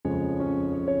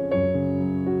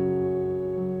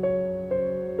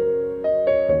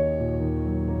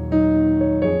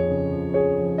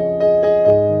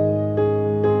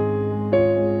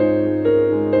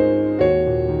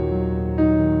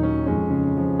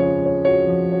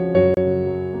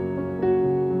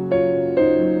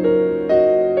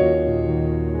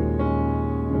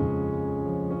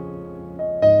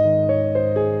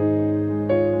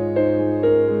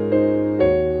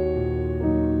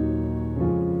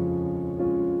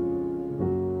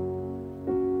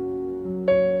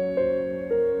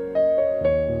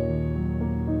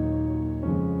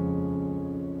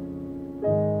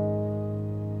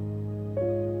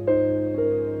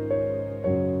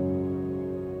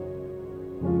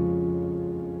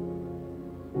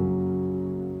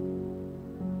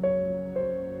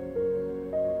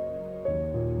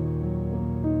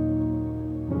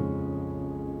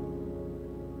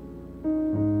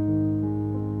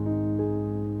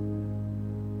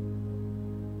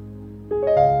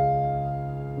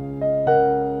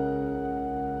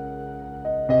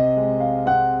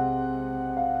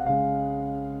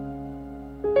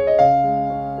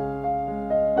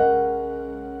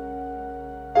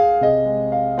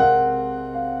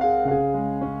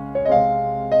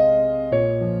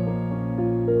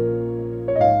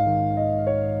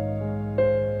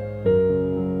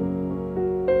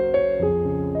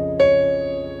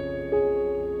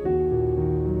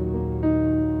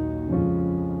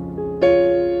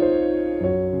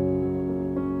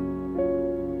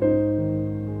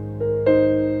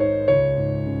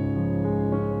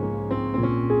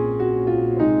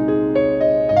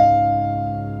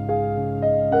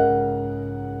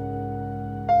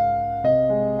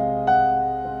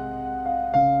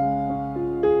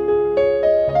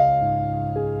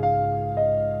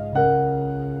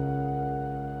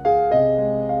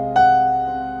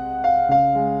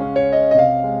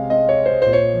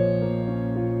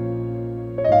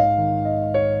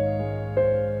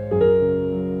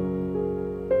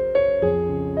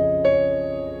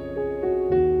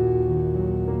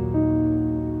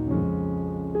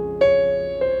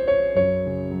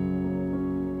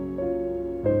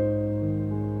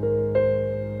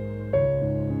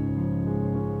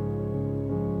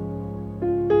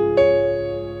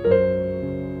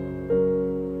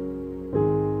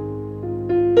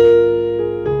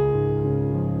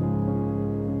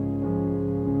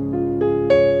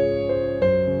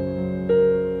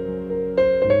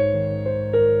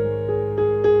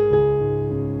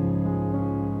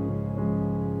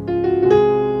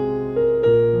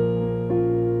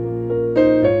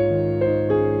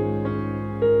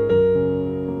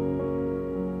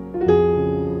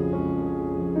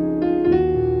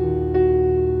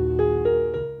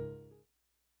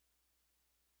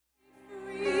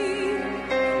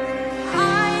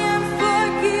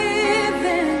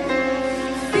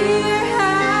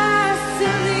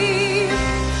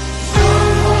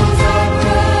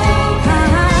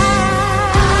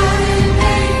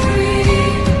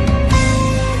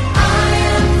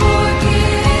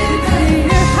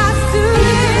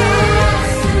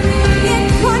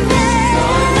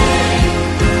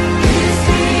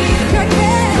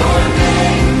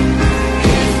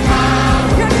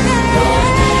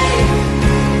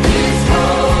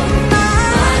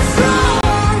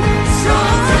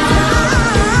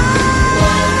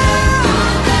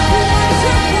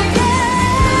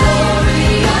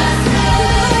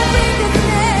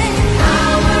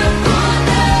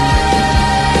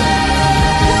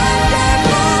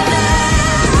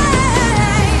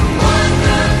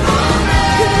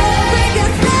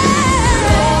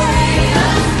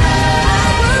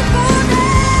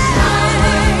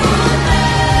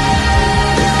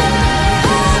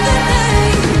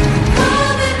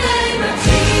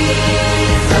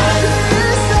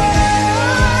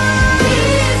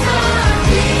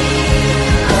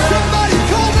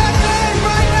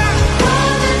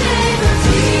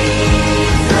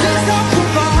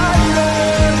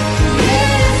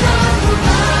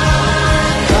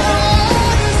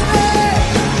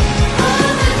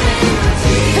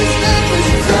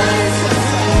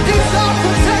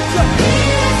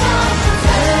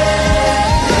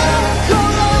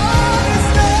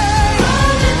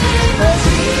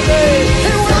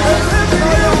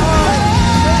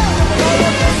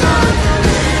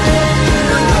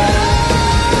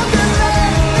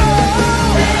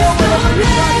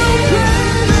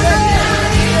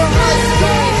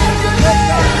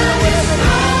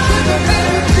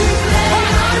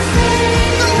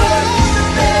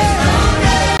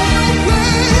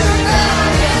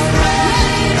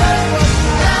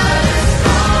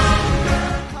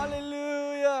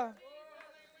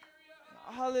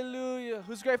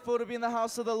grateful to be in the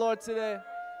house of the Lord today?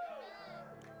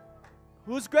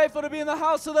 Who's grateful to be in the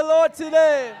house of the Lord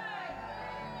today?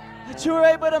 That you were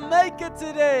able to make it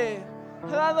today.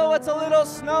 And although it's a little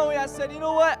snowy, I said, you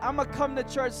know what? I'm going to come to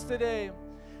church today.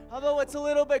 Although it's a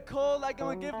little bit cold, I'm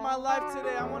going to give my life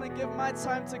today. I want to give my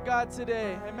time to God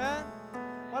today. Amen?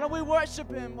 Why don't we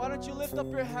worship Him? Why don't you lift up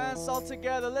your hands all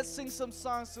together? Let's sing some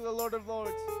songs to the Lord of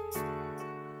Lords.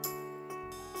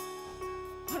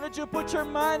 Why don't you put your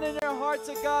mind and your heart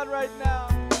to God right now?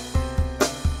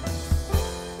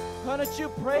 Why don't you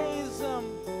praise Him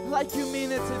like you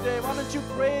mean it today? Why don't you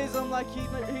praise Him like He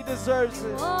deserves it?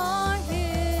 You are healed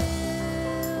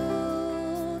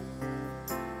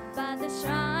by the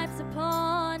stripes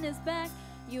upon His back.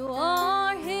 You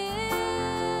are healed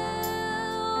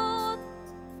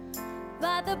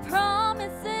by the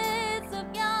promises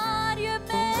of God. You're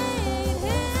made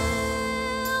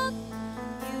healed.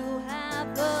 You have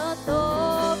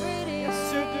authority.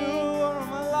 Yes, you do over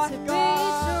my life, to be God.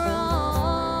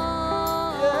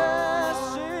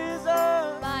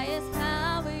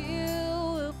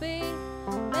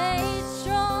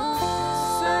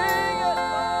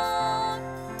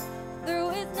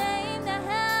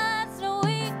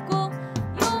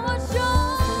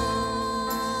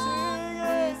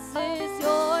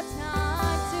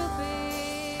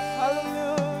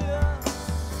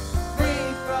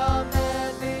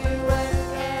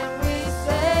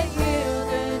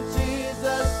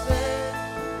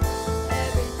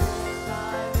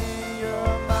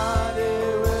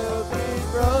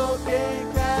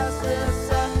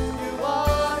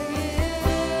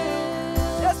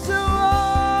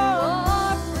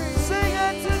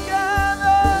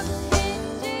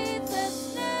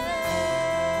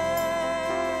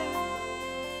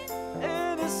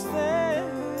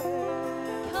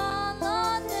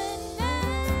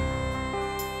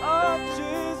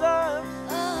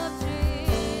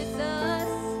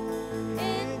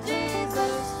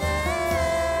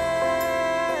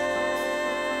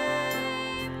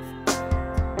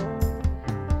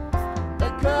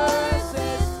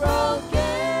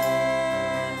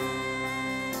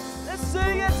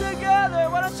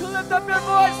 Up your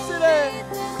voice today.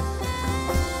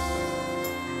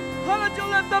 Why don't you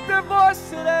lift up your voice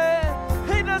today?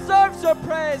 He deserves your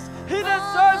praise. He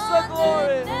deserves the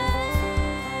glory.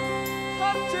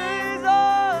 Of Jesus.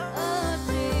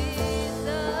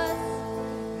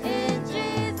 In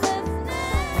Jesus'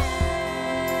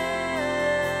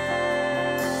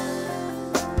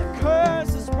 name. The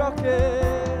curse is broken.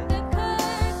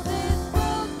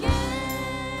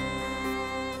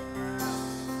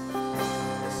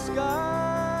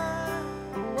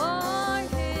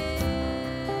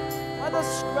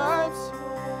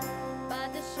 By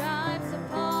the stripes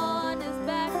upon His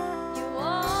back, you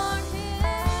are healed.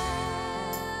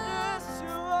 Yes,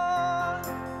 you are.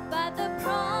 By the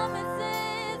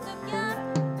promises of God,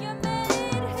 you're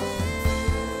made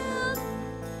healed.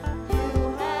 You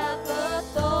have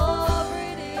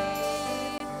authority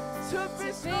to be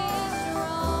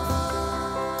strong.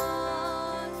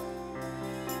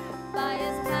 By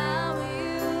His power,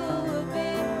 you will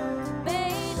be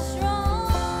made strong.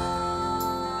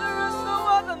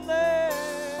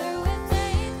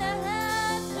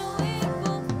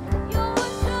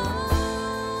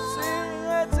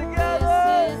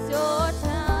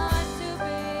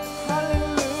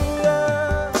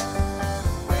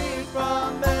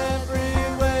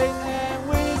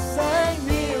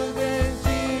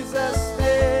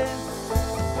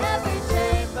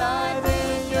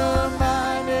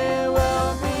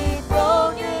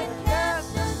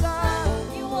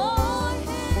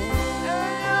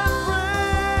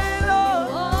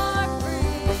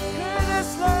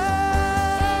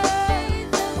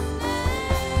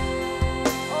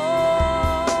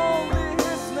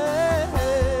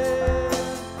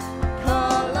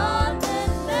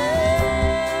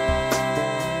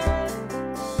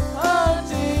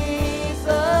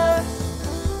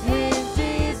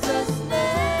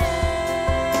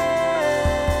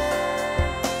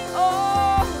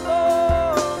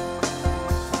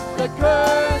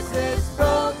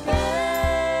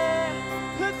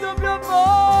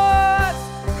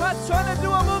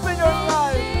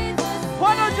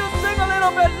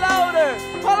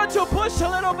 Push a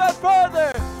little bit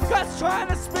further. God's trying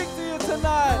to speak to you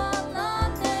tonight.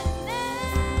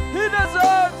 He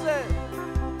deserves it.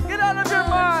 Get out of your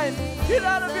mind. Get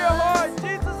out of your heart.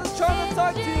 Jesus is trying to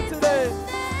talk to you today.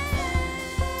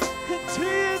 In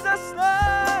Jesus'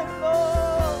 name,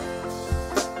 Lord.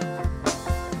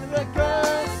 The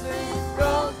curse is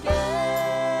broken.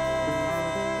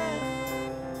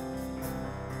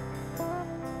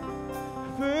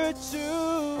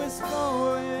 Virtue is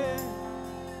flowing.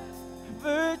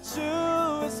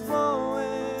 Virtue is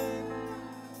flowing.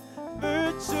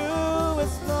 Virtue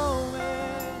is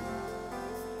flowing.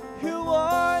 You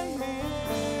are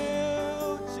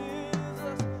healed,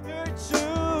 Jesus.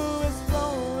 Virtue is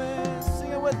flowing.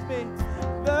 Sing it with me.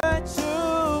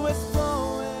 Virtue is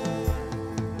flowing.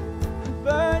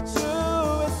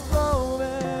 Virtue is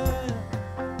flowing.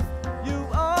 You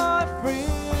are free.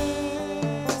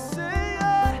 Sing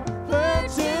it.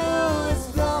 Virtue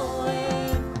is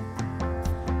flowing.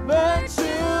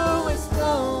 Virtue is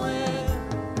flowing.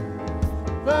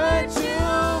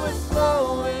 Virtue is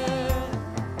flowing.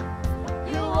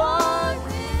 You are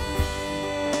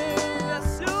here.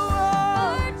 Yes, you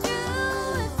are.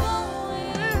 Virtue is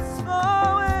flowing. It's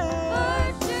flowing.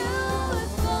 Virtue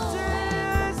is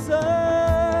flowing. Jesus.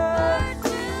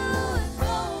 Virtue is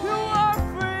flowing. You are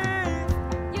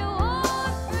free. You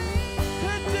are free.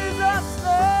 In Jesus'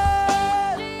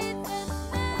 name.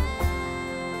 Jesus' name.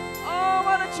 Oh,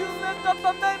 why don't you lift up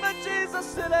the name of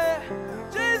Jesus today?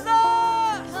 Jesus.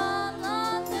 Call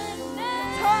on the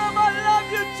name. Tell him I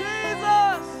love you,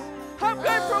 Jesus. I'm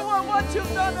grateful for what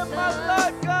you've done in my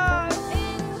life, God.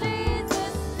 In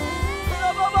Jesus' name.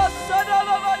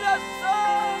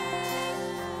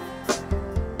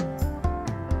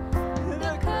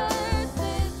 The curse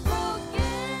is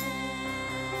broken.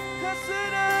 Yes,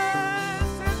 it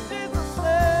is. In Jesus'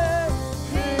 name.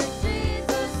 In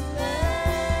Jesus'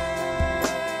 name.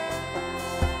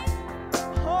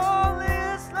 Holy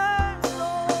is name,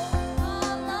 Lord.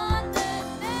 Call on the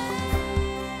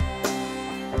name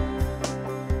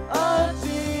Of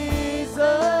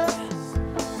Jesus.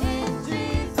 in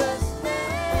Jesus' name.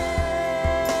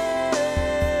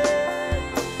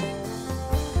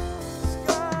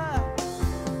 God,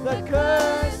 the The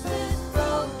curse curse is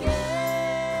broken.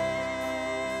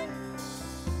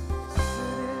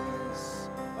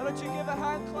 Why don't you give a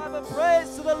hand clap of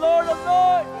praise to the Lord of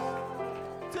Lords,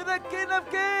 to the King of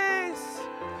Kings?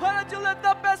 Why don't you lift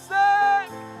up His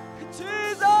name?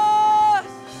 Jesus,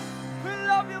 we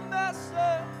love you,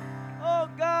 Master. Oh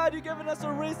God, you've given us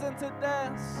a reason to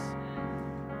dance.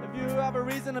 If you have a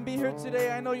reason to be here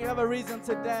today, I know you have a reason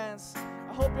to dance.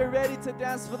 I hope you're ready to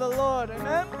dance for the Lord.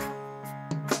 Amen.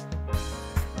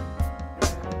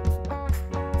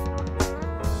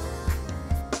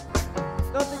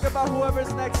 Don't think about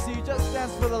whoever's next to you. Just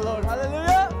dance for the Lord.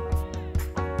 Hallelujah.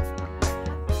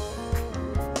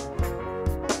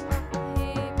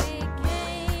 He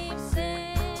became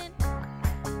sin,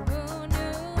 who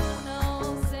knew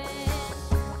no sin,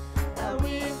 that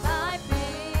we might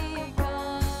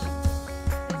become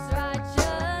His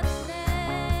righteousness.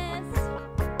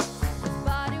 His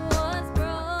body was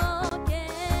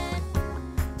broken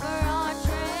for our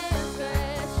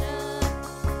transgression,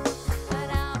 but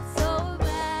I'm so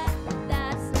glad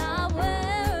that's not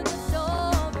where the story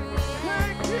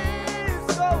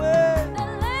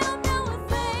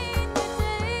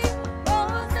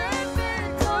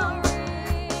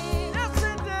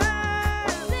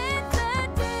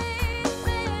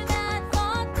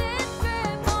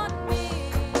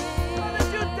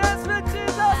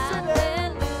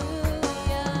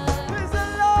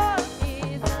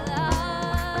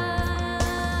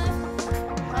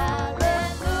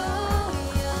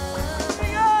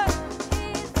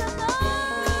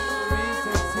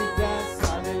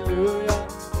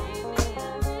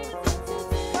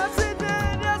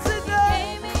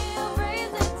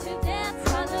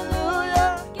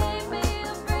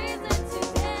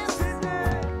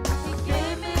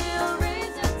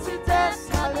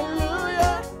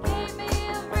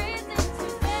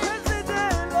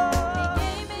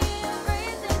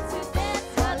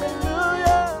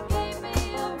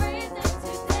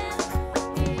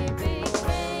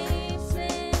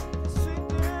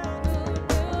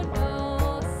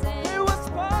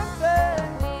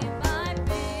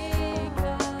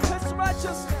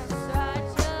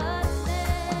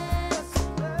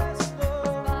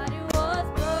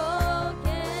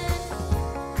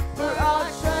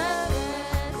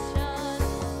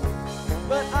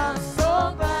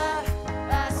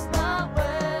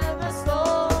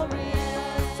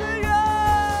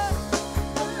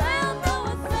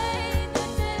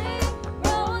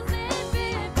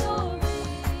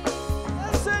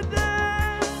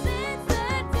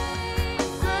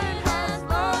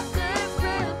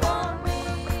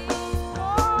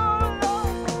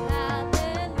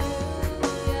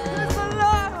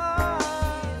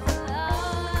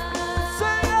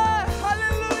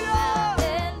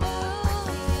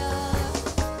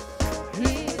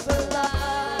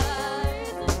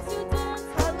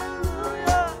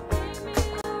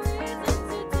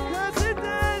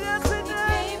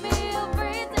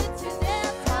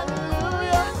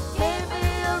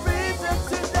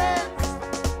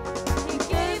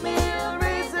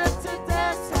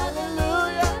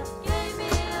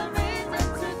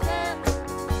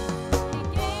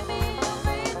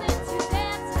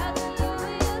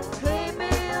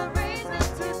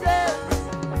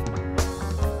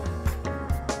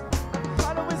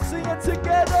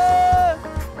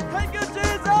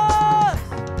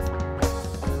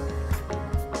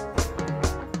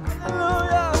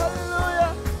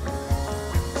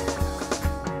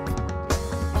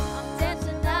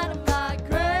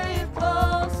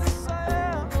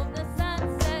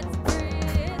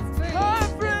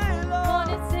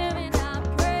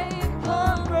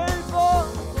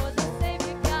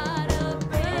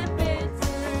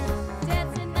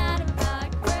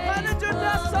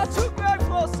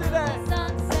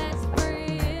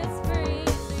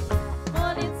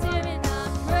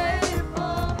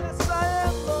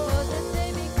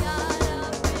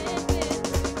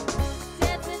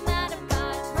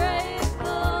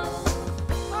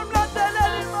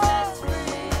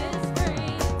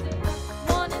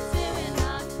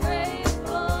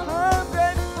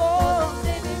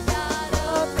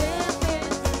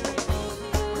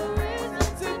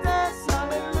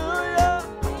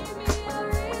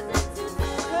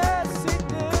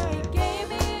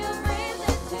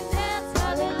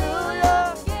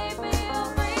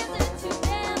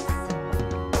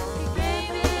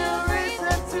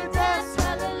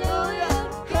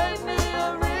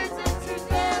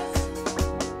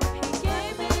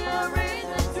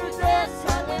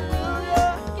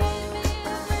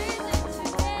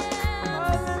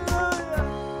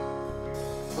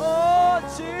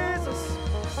Jesus.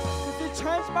 If you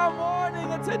change my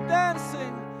mourning into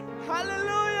dancing,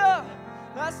 hallelujah.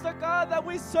 That's the God that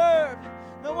we serve.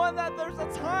 The one that there's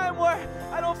a time where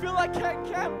I don't feel like I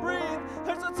can't breathe.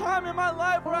 There's a time in my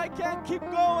life where I can't keep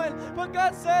going. But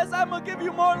God says, I'm going to give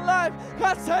you more life.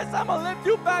 God says, I'm going to lift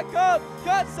you back up.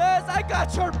 God says, I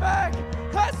got your back.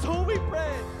 That's who we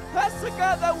pray. That's the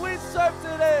God that we serve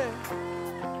today.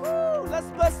 Woo, let's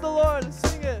bless the Lord and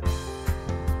sing it.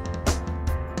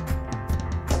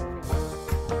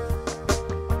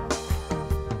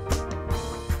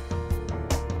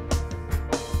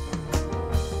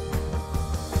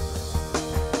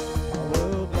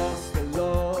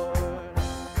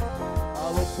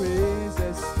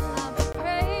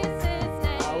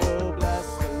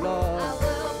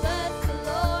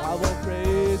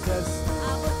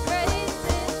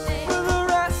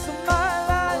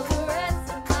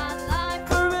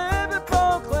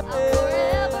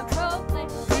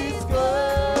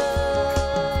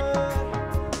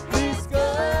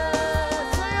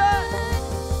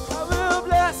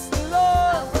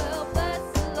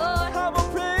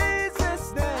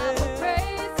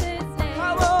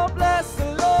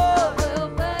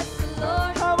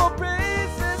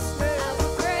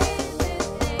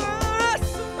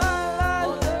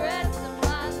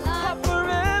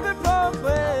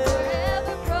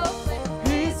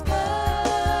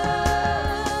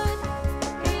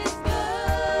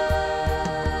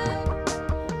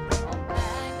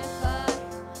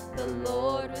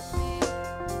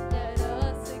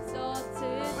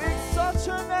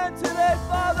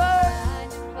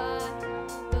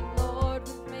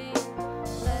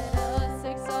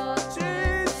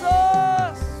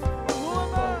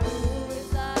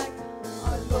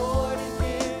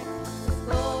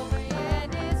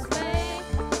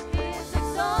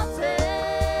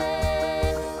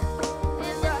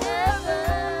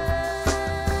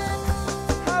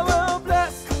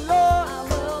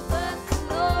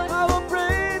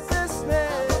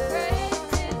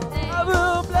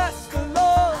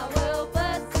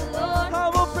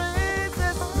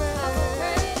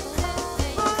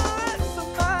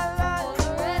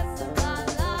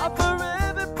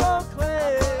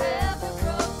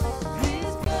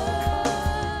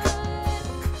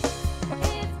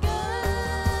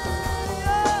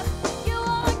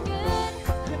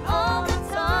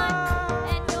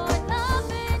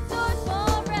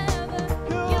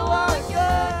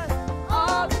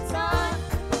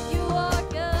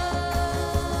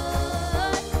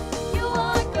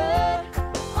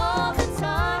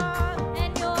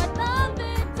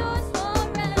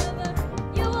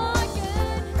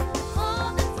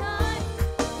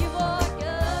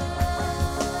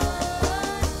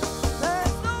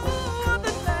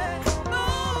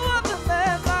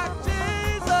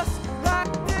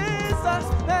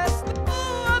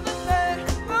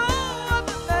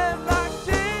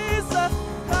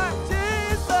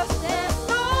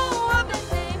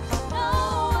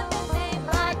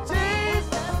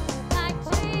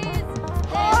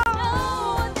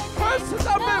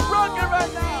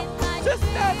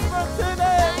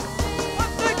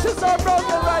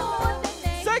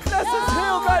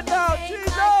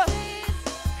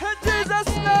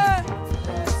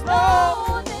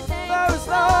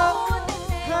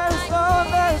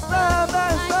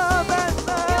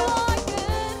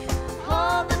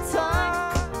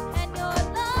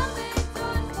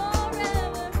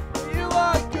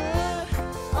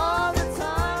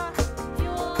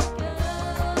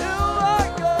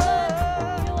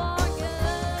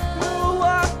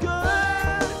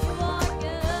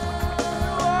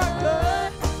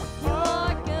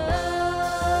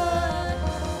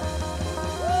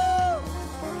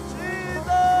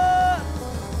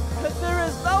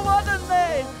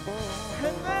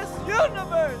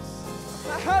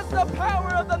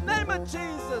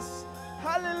 Jesus.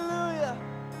 Hallelujah.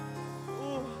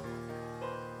 Ooh.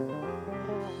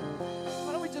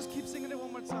 Why don't we just keep singing it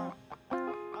one more time?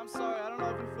 I'm sorry, I don't know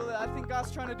if you feel it. I think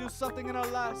God's trying to do something in our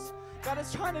lives. God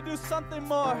is trying to do something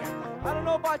more. I don't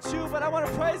know about you, but I want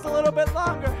to praise a little bit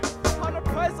longer. I want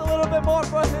to praise a little bit more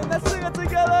for Him. Let's sing it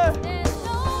together. There's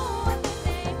no other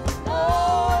name, no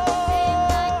Oh.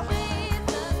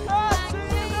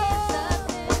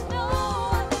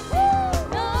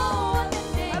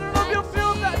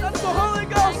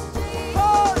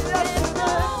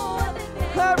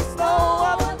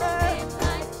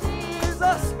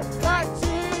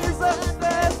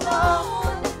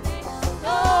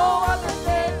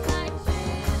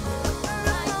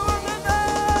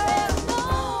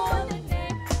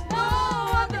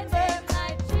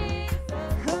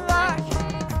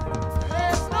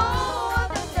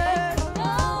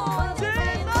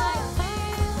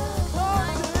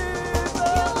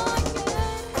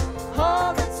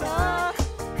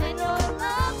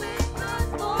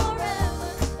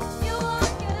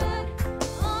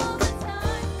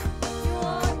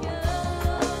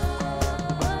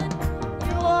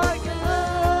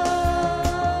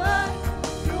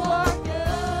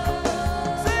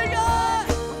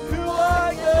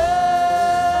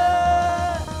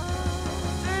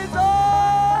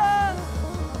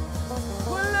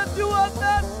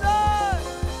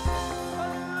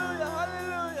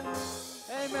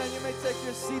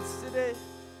 today.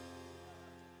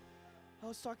 I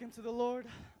was talking to the Lord,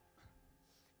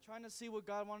 trying to see what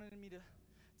God wanted me to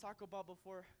talk about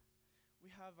before we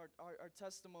have our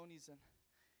testimonies. And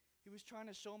He was trying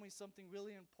to show me something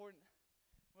really important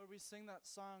where we sing that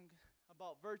song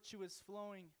about virtue is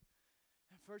flowing.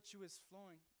 And virtue is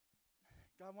flowing.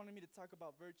 God wanted me to talk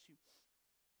about virtue.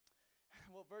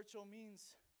 What virtue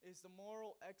means is the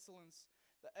moral excellence,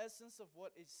 the essence of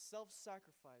what is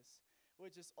self-sacrifice,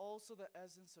 which is also the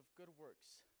essence of good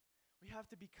works. We have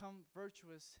to become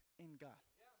virtuous in God.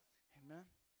 Yeah. Amen.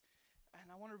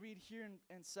 And I want to read here in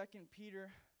 2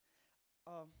 Peter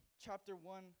chapter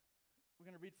 1. We're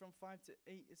going to read from 5 to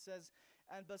 8. It says,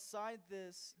 "And beside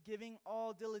this, giving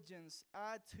all diligence,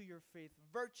 add to your faith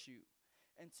virtue,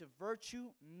 and to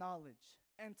virtue knowledge,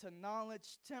 and to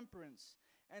knowledge temperance,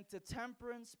 and to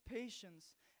temperance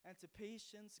patience, and to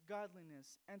patience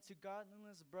godliness, and to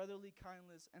godliness brotherly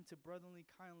kindness, and to brotherly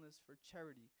kindness for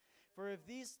charity. For if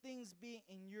these things be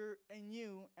in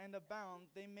you and abound,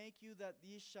 they make you that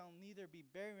these shall neither be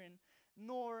barren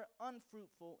nor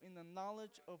unfruitful in the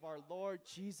knowledge of our Lord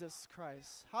Jesus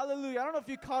Christ." Hallelujah. I don't know if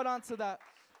you caught on to that.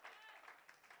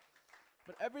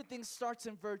 But everything starts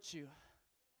in virtue.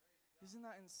 Isn't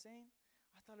that insane?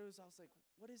 I was like,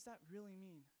 what does that really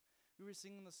mean? We were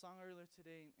singing the song earlier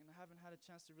today, and I haven't had a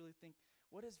chance to really think,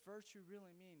 what does virtue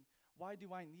really mean? Why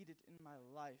do I need it in my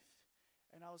life?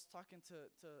 And I was talking to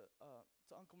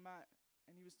Uncle Matt,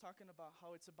 and he was talking about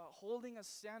how it's about holding a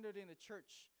standard in the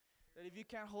church. That if you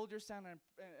can't hold your standard,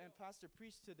 and Pastor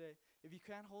preached today, if you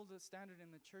can't hold a standard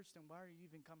in the church, then why are you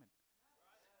even coming?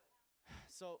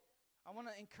 So I want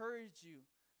to encourage you,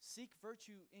 seek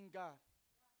virtue in God.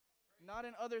 Not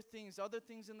in other things. Other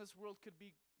things in this world could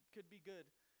be good.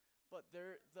 But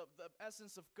the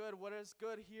essence of good, what is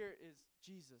good here is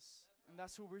Jesus. And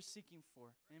that's who we're seeking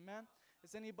for. Amen?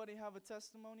 Does anybody have a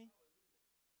testimony?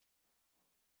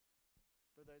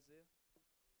 Brother Isaiah?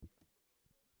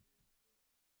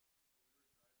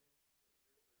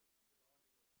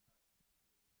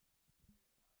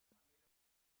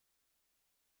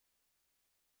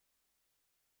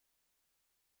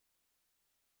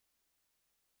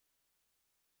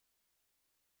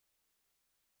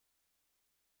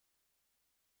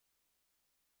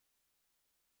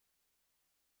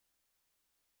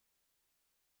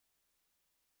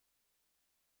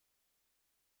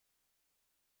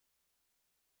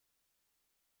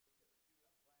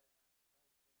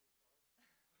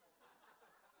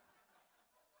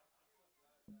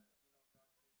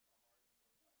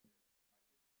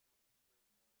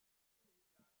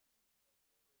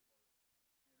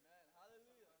 Amen.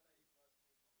 Hallelujah.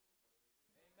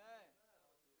 Amen.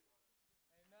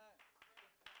 Amen.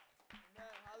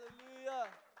 Amen.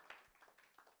 Hallelujah.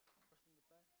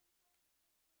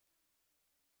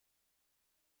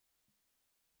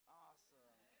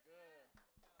 Awesome. Good.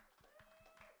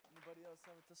 Anybody else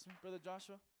have a testimony? Brother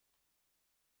Joshua?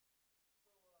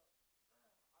 So I like to play video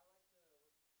games, and I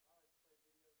like to do this stuff, and I haven't had sleep in like the past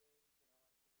 3 days because of it. But I've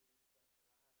been asking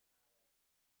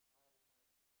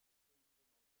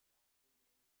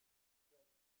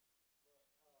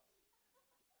God. I'm so tired. I was like,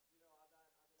 it felt like something like it almost like something took over while I was praying because I couldn't do it myself. I was about to fall asleep, and I was praying, and right before I got up to when the timer started counting, I was like, God, I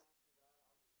haven't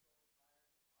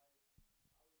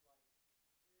slept.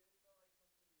 I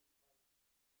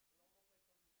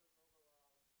don't know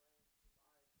what you're gonna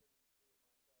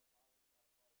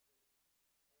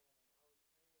do, but you gotta do something. I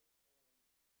gotta have energy.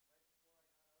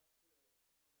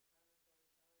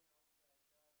 I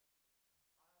can't play.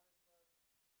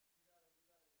 I'm gonna fall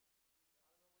asleep up there. I'm gonna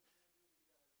fall asleep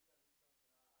standing. And God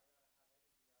just filled me with this,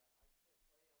 heavenly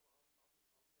joy.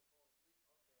 And I can go back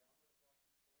up right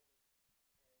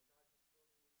now, but I'm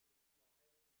gonna save myself the trouble and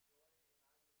try not to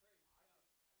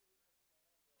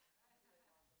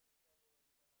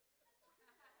get that. So I'm super thankful for God. Every time we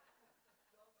ask Him something,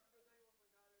 He always gives it to us.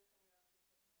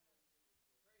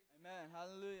 Amen.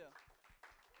 Hallelujah.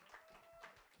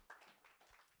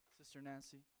 Sister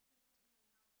Nancy. I'm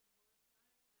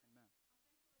thankful to be in the house of the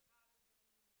Lord tonight. And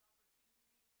Amen.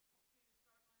 I'm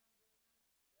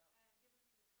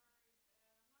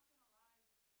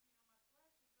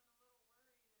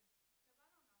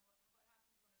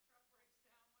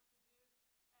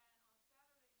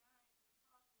thankful that God has given me this opportunity to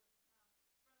start my own business and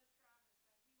given me the courage. And I'm not going to lie, my flesh has been a little worried and because I don't know what happens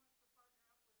when a truck breaks down, what to do. And on Saturday night, we talked with Brother Travis, and he wants to partner up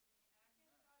with me. And I can't tell you the peace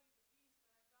that I've gotten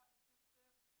since then.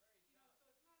 So it's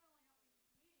not only helping me,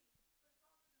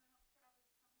 but it's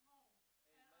also going to help Travis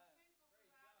come home. And I'm thankful for that, and it's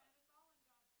all in God's time.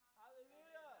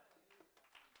 Hallelujah.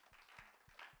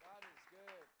 God is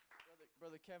good.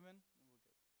 Brother Kevin, and we'll get. So,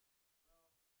 as most of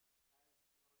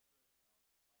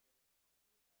the, I guess a couple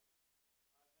of guys,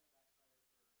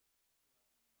 I've been a backslider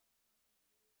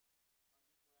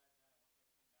for who knows how many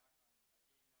months, who knows how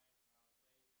many years. I'm just glad that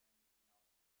once I came back on a game night when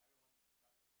I was late and, everyone about to head out to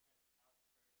church, almost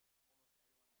everyone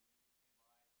that knew me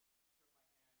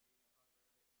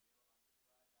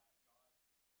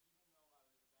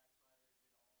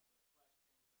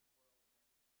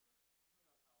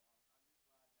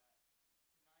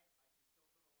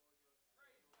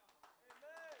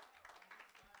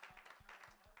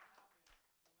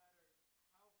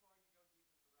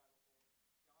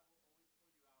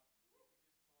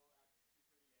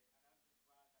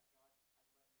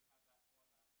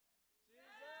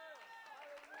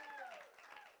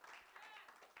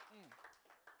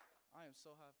am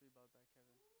so happy about that,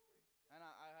 Kevin. And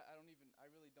I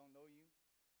really don't know you,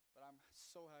 but I'm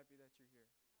so happy that you're here.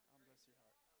 God bless your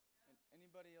heart. And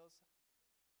anybody else?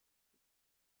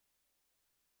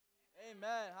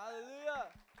 Amen.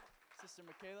 Hallelujah. Sister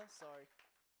Michaela, sorry. So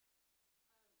Pastor always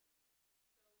talks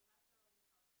about how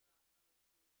spiritual life is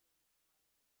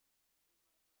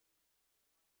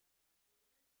like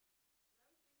riding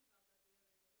or walking up an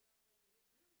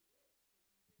escalator. And I was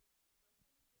thinking about that the other day, and I was like,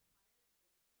 it really is, because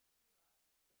sometimes you get tired, but you can't give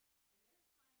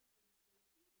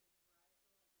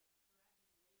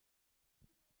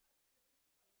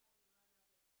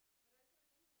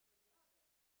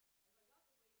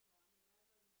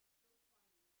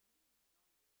up. And there's times and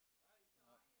there's seasons where I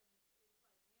feel like I'm dragging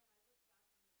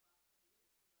weights, like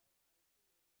having to run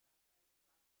up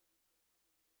it. But I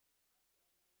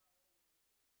started thinking, I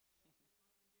was like, yeah, but as I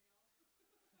got the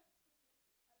weights on and as I'm still climbing, I'm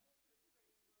getting stronger. Right. So it's like, man,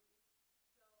 I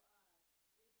look back on this last couple of years, because I too am I was backslidden for a couple of years, and God definitely got a hold of me. Spent 6 months in jail. Had this church praying for me. So but I feel so much stronger. Like, there's so much that's going on that I'm like, man, if I would have faced that before I was backslidden, I wouldn't have been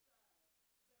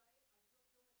able to handle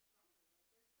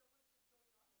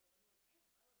this. Right. So sure. It's definitely built my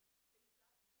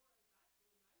strength, and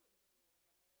I'm so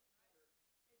thankful. I'm thankful for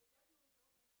this church. I'm thankful that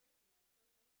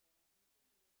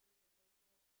although we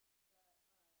seem to be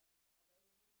getting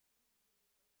close to the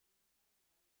end times, I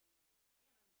am like, man,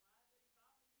 I'm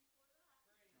glad that he got me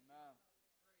before that. Praise Amen. God.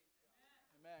 Praise God.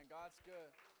 Amen. God's good.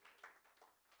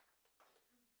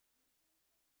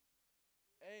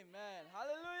 Amen.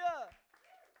 Hallelujah.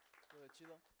 Brother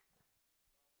Chilo. Well, I'm so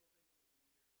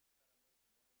thankful to be here. Kind of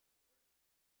missed the morning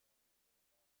because of work, so I'm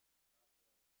gonna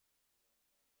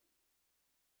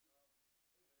keep my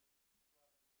thoughts not to like hit me all night in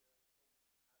the morning.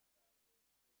 Anyways, so happy to be here. I'm so happy that I was able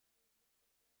to praise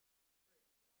the Lord as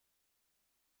much as I can.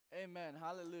 Praise God. Amen. Amen.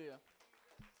 Hallelujah.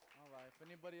 All right. If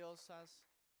anybody else has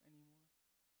any more.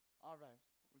 All right.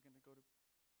 We're going to go to.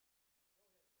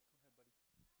 Go ahead,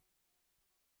 buddy.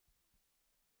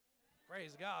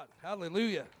 Praise God.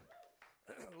 Hallelujah.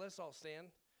 Let's all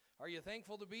stand. Are you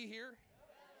thankful to be here?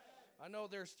 I know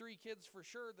there's 3 kids for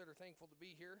sure that are thankful to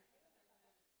be here.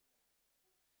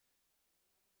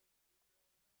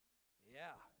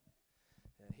 Yeah.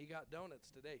 And he got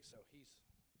donuts today, so he's...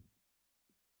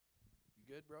 You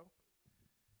good, bro?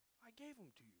 I gave them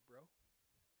to you, bro.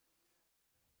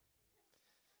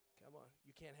 Come on.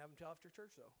 You can't have them till after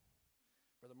church, though.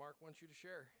 Brother Mark wants you to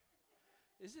share.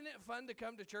 Isn't it fun to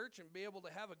come to church and be able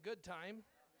to have a good time?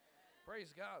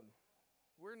 Praise God.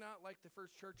 We're not like the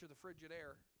first church of the frigid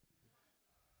air.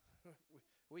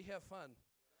 we have fun.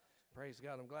 Praise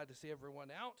God. I'm glad to see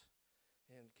everyone out.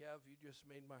 And Kev, you just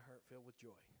made my heart fill with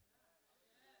joy.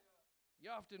 You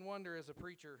often wonder as a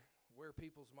preacher where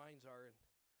people's minds are. And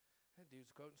that dude's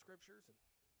quoting scriptures and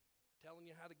telling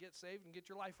you how to get saved and get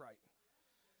your life right.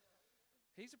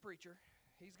 He's a preacher.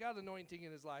 He's got anointing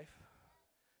in his life.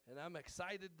 And I'm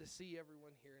excited to see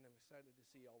everyone here, and I'm excited to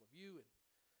see all of you. And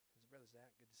his brother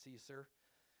Zach, good to see you, sir,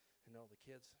 and all the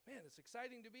kids. Man, it's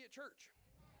exciting to be at church.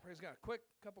 Praise God.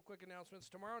 Couple quick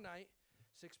announcements. Tomorrow night,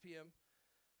 6 p.m.,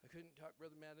 I couldn't talk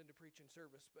Brother Matt into preaching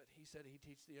service, but he said he'd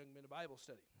teach the young men a Bible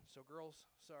study. So girls,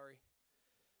 sorry.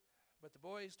 But the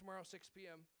boys, tomorrow, 6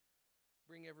 p.m.,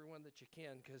 bring everyone that you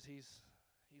can, because he's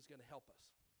going to help us.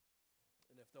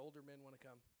 And if the older men want to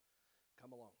come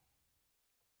along.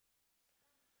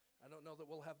 I don't know that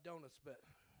we'll have donuts, but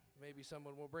maybe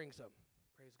someone will bring some.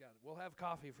 Praise God. We'll have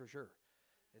coffee for sure.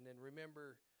 And then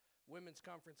remember, women's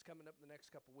conference coming up in the next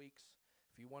couple weeks.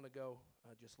 If you want to go,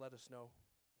 just let us know.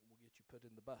 We'll get you put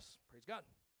in the bus. Praise God.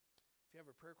 If you have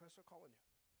a prayer request, I'll call on you.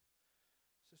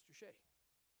 Sister Shay.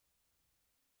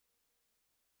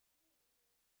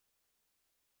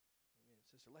 Amen.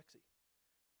 Sister Lexi.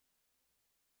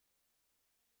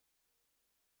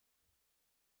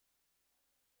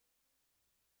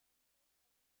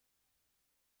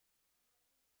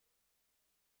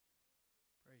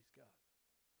 Praise God.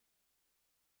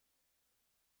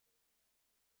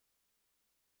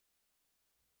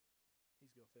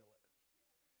 He's going to feel it.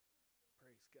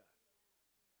 Praise God.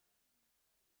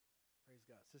 Praise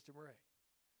God. Sister Murray.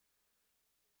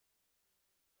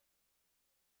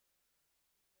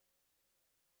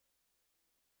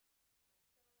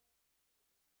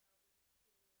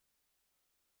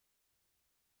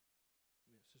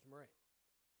 Amen. Sister Murray.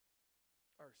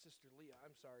 Or Sister Leah.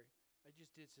 I'm sorry. I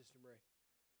just did Sister Murray.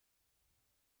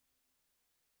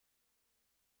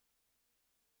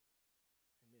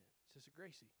 Amen. Sister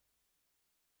Gracie.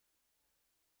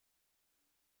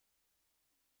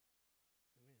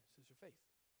 Amen. Sister Faith.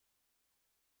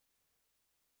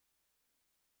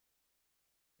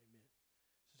 Amen.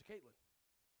 Sister Caitlin.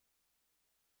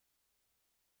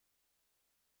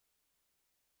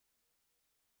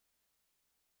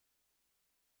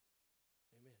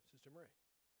 Amen. Sister Murray.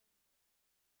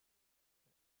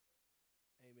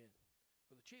 Amen.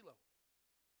 Brother Chilo.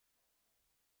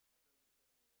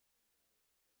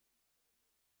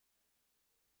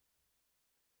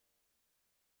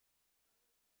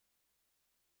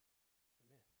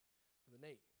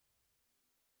 Nate.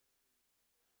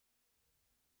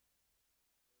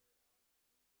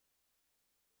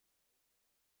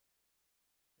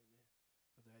 Amen.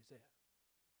 Brother Isaiah.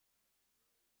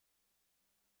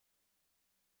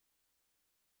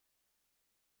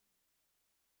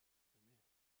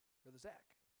 Amen. Brother Zach.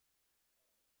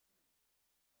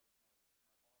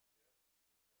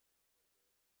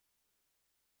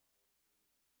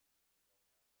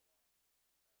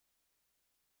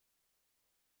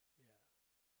 Yeah.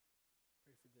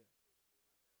 Pray for them.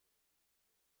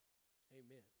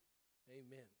 Amen.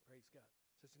 Amen. Praise God.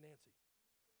 Sister Nancy.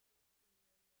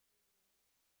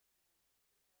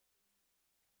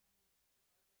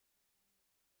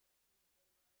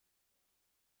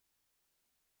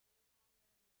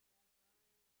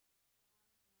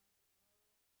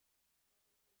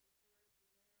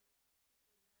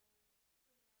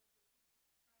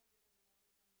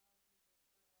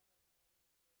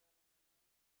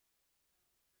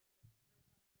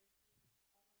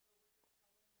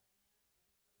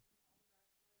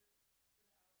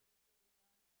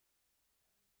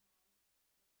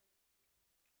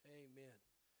 Amen.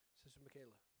 Sister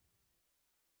Michaela.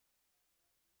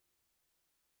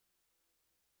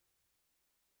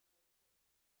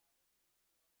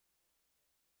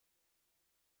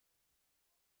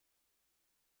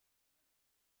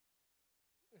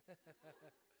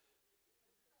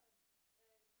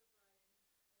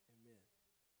 Amen.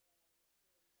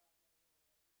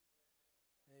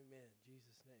 Amen. In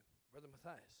Jesus' name. Brother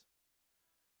Matthias.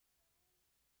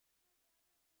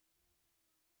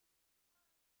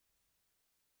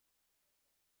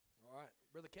 All right.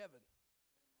 Brother Kevin.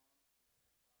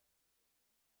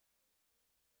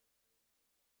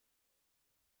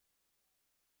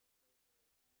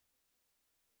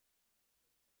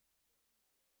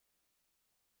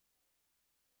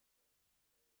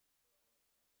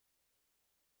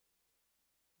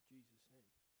 In Jesus'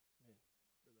 name. Amen.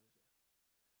 Brother Isaiah.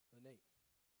 Brother Nate.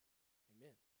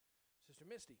 Amen. Sister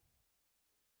Misty.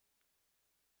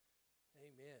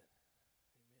 Amen. Amen.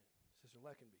 Sister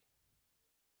Leckenby.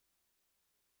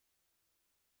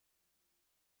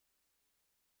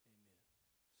 Amen.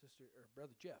 Sister or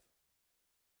Brother Jeff.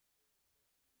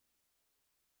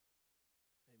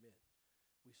 Amen.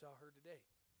 We saw her today.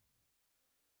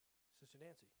 Sister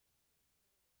Nancy.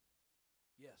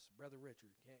 Yes, Brother Richard.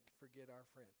 Can't forget our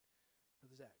friend.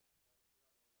 Brother Zach.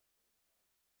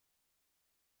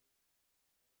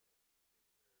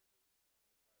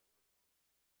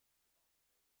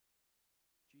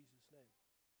 Jesus' name.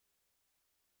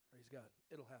 Praise God.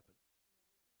 It'll happen.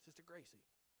 Sister Gracie.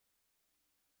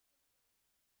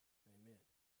 Amen.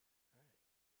 All right.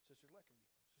 Sister Leckenby.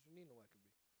 Sister Nina Leckenby.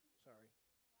 Sorry.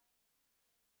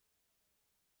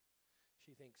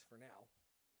 She thinks for now.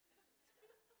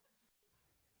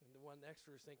 And the one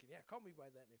extra is thinking, yeah, call me by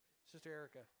that name. Sister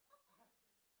Erica.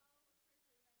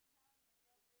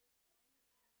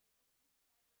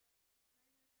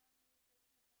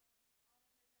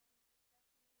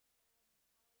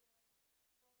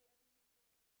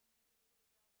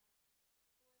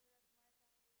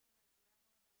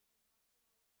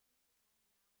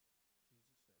 Jesus' name.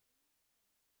 Amen.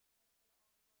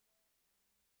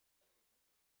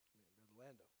 Brother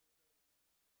Lando.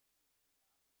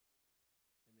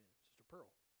 Amen. Sister Pearl.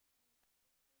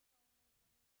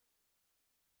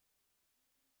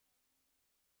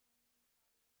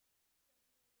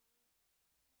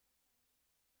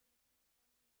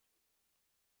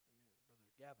 Amen.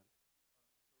 Brother Gavin.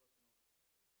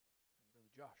 And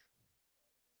Brother Josh.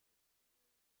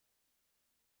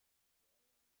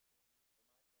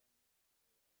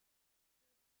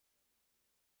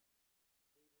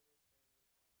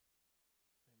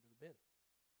 And Brother Ben.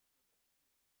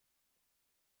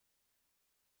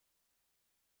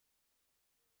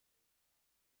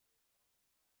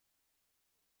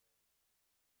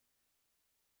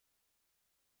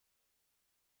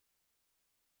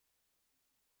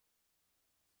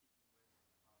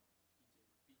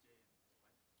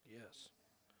 Yes.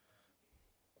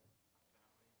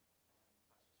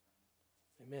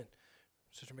 Amen.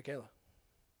 Sister Michaela.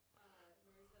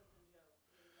 Mary's husband Joe, to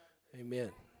get his daughter church.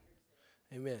 Amen. Not here to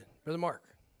say it. Amen. Brother Mark.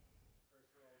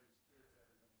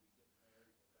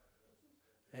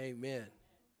 Amen.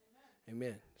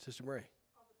 Amen. Sister Marie.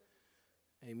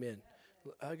 Amen.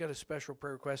 I got a special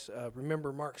prayer request.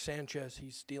 Remember Mark Sanchez,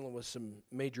 he's dealing with some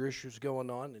major issues going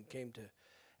on and came to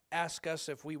ask us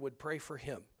if we would pray for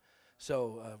him.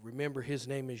 So remember his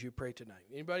name as you pray tonight.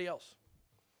 Anybody else?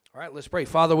 All right, let's pray.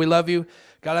 Father, we love you.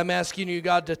 God, I'm asking you,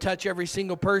 God, to touch every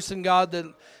single person, God,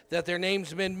 that their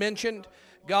name's been mentioned.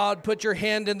 God, put your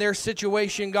hand in their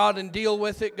situation, God, and deal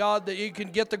with it, God, that you can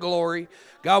get the glory.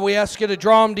 God, we ask you to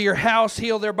draw them to your house,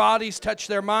 heal their bodies, touch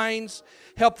their minds,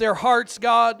 help their hearts,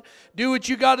 God. Do what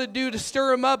you got to do to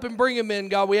stir them up and bring them in,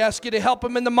 God. We ask you to help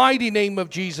them in the mighty name of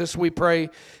Jesus, we pray.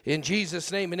 In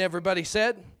Jesus' name, and everybody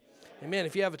said, amen.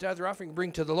 If you have a tithe or offering,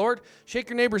 bring to the Lord. Shake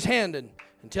your neighbor's hand and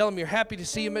tell him you're happy to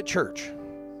see him at church.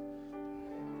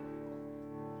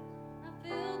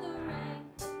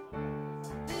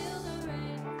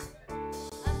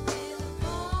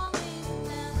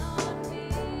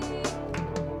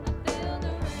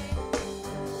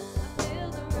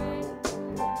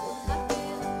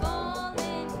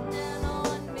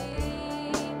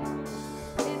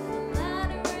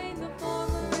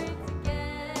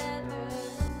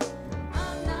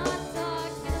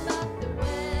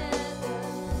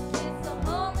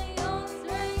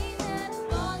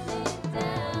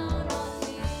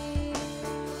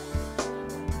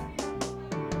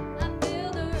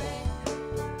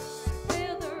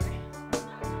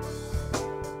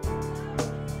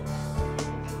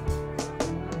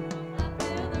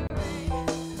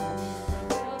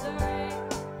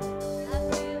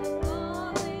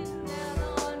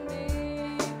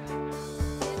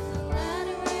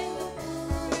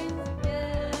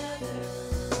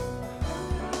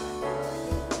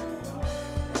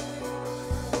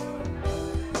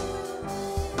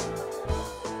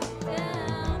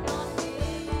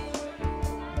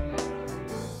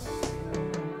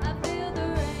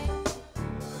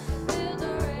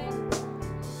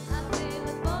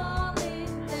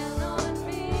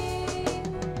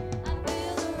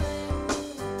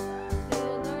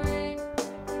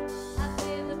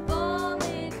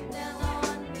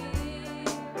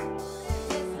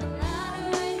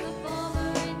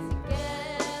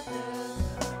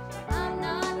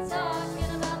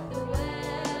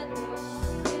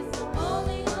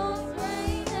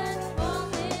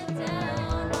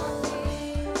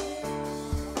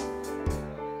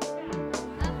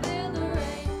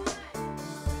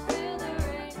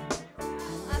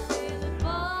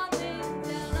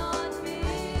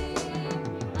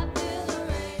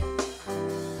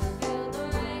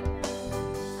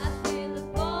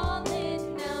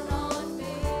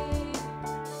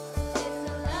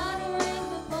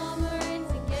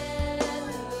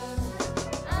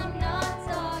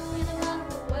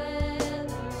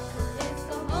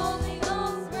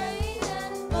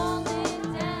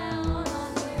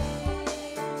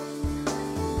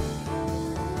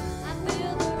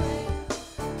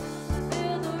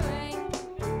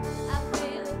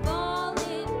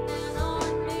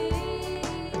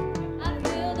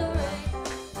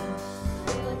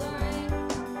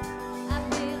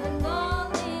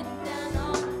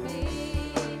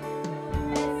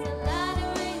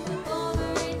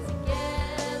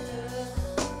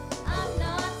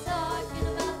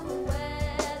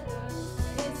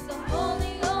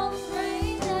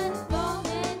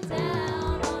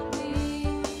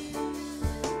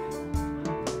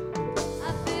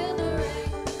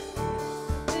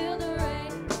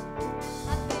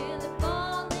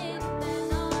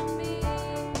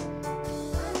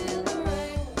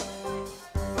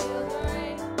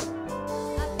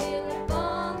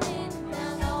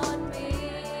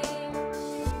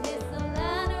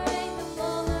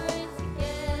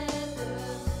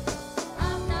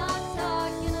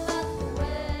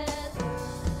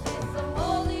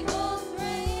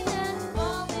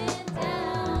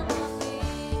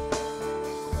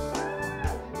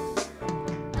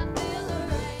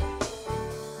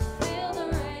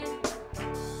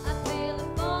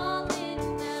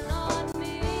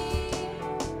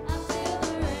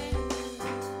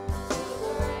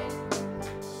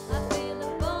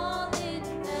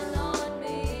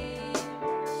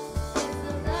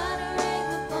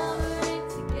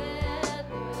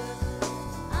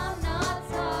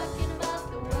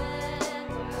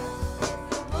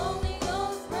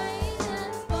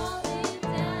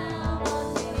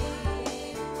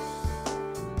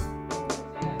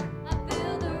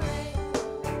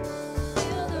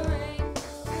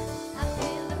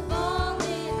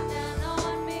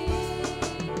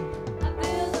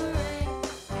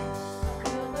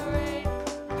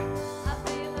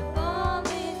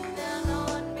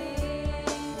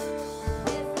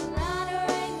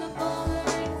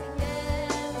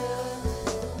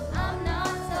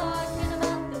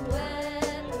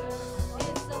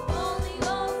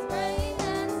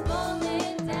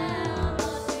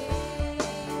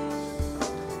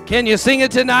 Can you sing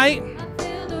it tonight?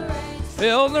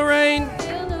 Feel the rain.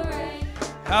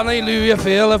 Hallelujah,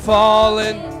 feel it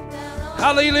falling.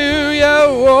 Hallelujah,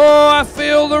 oh, I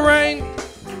feel the rain.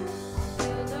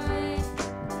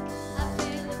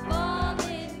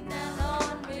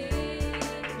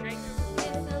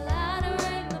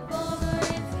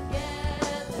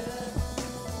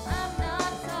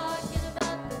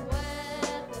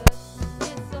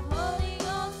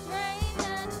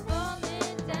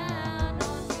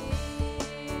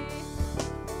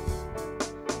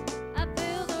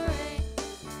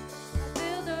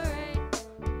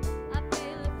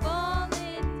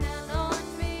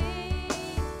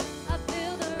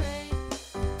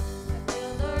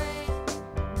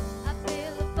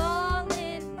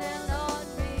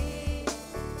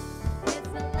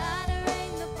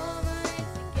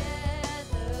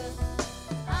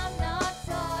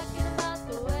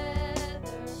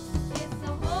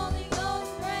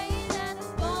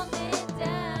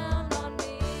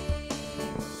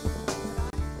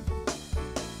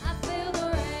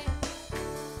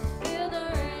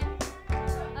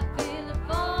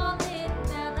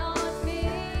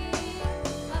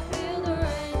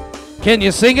 Can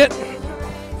you sing it?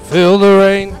 Feel the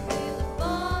rain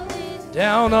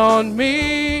down on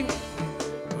me.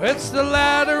 It's the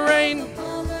latter rain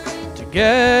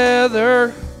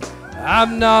together.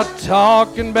 I'm not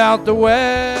talking about the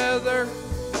weather.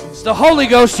 It's the Holy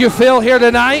Ghost you feel here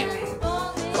tonight,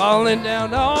 falling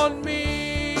down on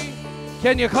me.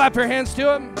 Can you clap your hands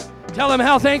to Him? Tell Him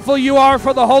how thankful you are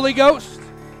for the Holy Ghost.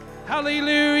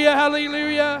 Hallelujah,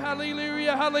 hallelujah,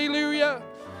 hallelujah, hallelujah.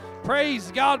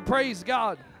 Praise God, praise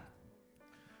God.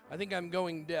 I think I'm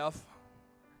going deaf.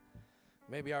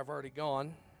 Maybe I've already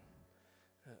gone.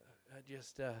 I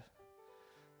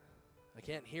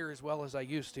can't hear as well as I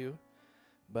used to.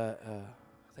 But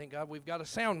thank God we've got a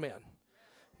sound man.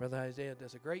 Brother Isaiah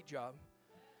does a great job.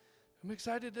 I'm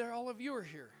excited that all of you are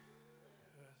here.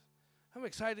 I'm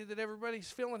excited that everybody's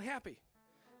feeling happy.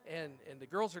 And the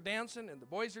girls are dancing and the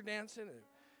boys are dancing and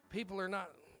people are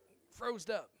not froze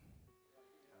up.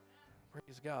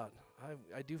 Praise God.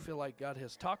 I do feel like God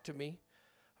has talked to me.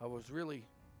 I was really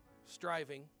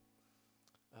striving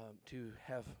to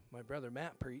have my brother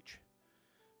Matt preach.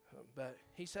 But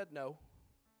he said no.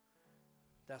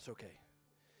 That's okay.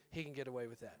 He can get away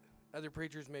with that. Other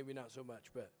preachers, maybe not so much,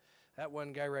 but that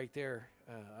one guy right there,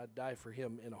 I'd die for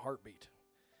him in a heartbeat.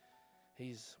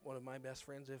 He's one of my best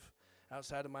friends, if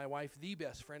outside of my wife, the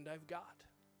best friend I've got.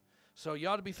 So you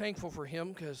ought to be thankful for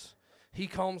him because he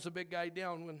calms the big guy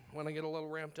down when I get a little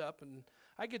ramped up, and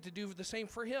I get to do the same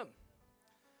for him.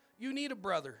 You need a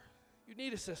brother. You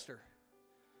need a sister.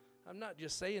 I'm not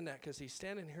just saying that because he's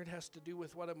standing here. It has to do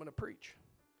with what I'm going to preach.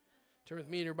 Turn with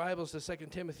me in your Bibles to 2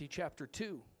 Timothy chapter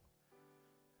 2.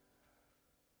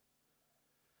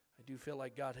 I do feel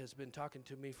like God has been talking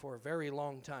to me for a very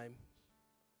long time.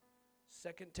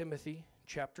 2 Timothy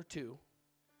chapter 2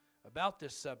 about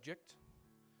this subject.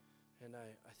 And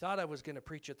I thought I was going to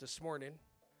preach it this morning,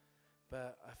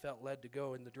 but I felt led to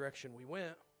go in the direction we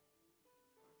went.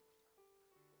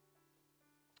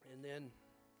 And then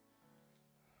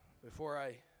before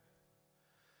I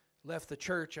left the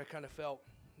church, I kind of felt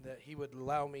that He would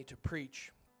allow me to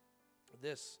preach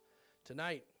this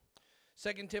tonight.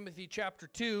 2 Timothy chapter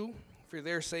 2, if you're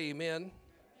there, say amen.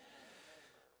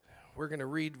 We're going to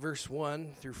read verse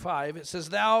 1 through 5. It says,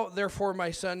 Thou, therefore,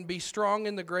 my son, be strong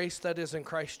in the grace that is in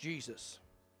Christ Jesus.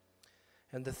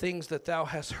 And the things that thou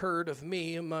hast heard of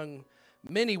me among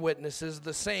many witnesses,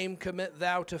 the same commit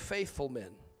thou to faithful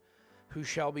men, who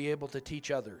shall be able to teach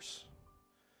others.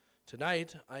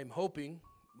 Tonight, I'm hoping,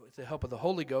 with the help of the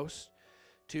Holy Ghost,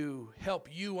 to help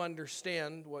you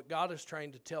understand what God is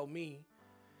trying to tell me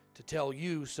to tell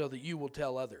you so that you will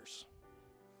tell others.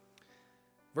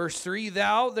 Verse 3,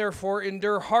 Thou therefore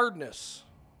endure hardness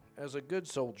as a good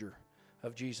soldier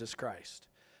of Jesus Christ.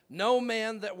 No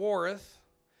man that warreth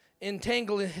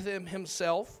entangleth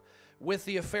himself with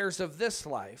the affairs of this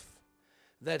life,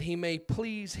 that he may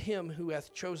please him who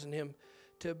hath chosen him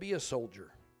to be a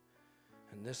soldier.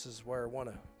 And this is where I want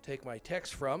to take my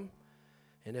text from.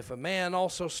 And if a man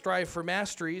also strive for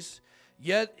masteries,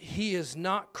 yet he is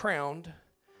not crowned,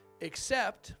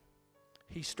 except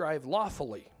he strive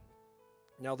lawfully.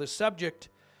 Now, this subject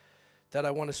that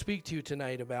I want to speak to you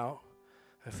tonight about,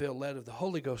 I feel led of the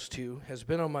Holy Ghost to, has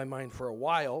been on my mind for a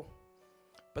while,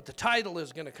 but the title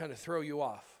is going to kind of throw you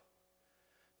off.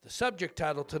 The subject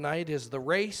title tonight is The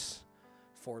Race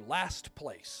for Last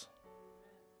Place.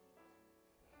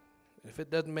 If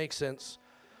it doesn't make sense,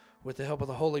 with the help of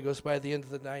the Holy Ghost, by the end of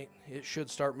the night, it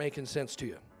should start making sense to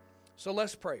you. So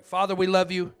let's pray. Father, we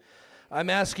love you.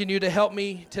 I'm asking you to help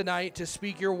me tonight to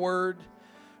speak your word.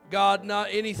 God, not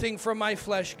anything from my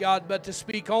flesh, God, but to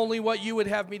speak only what you would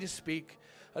have me to speak.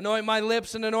 Anoint my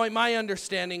lips and anoint my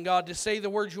understanding, God, to say the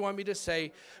words you want me to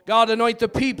say. God, anoint the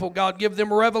people. God, give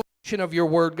them a revelation of your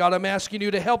word. God, I'm asking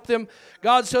you to help them,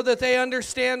 God, so that they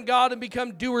understand, God, and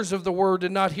become doers of the word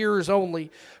and not hearers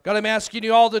only. God, I'm asking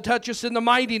you all to touch us in the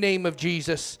mighty name of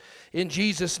Jesus. In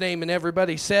Jesus' name. And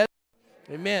everybody said,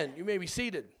 amen. You may be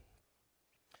seated.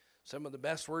 Some of the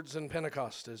best words in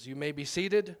Pentecost is you may be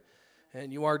seated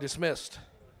and you are dismissed.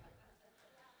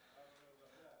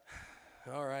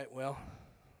 All right, well,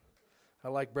 I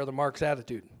like Brother Mark's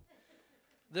attitude.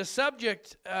 The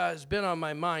subject has been on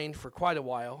my mind for quite a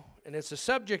while, and it's a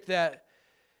subject that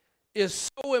is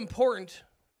so important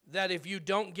that if you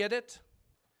don't get it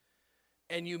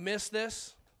and you miss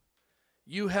this,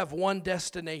 you have one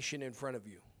destination in front of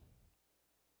you,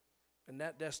 and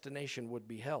that destination would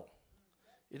be hell.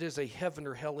 It is a heaven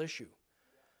or hell issue.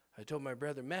 I told my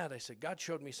brother Matt, I said, God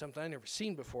showed me something I never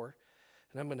seen before,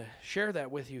 and I'm going to share that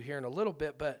with you here in a little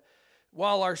bit. But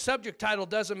while our subject title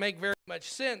doesn't make very much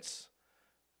sense,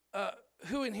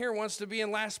 who in here wants to be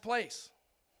in last place?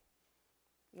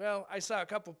 Well, I saw a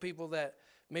couple people that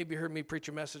maybe heard me preach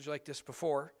a message like this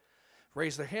before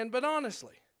raise their hand, but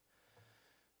honestly,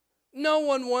 no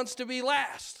one wants to be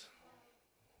last.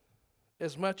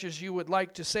 As much as you would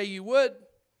like to say you would,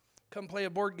 come play a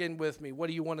board game with me. What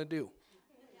do you want to do?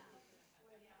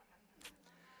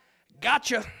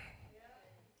 Gotcha.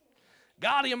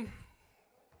 Got him.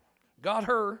 Got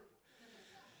her.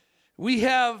 We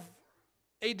have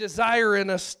a desire in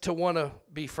us to want to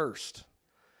be first.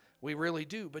 We really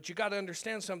do. But you got to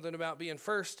understand something about being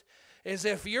first is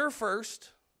if you're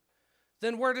first,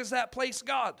 then where does that place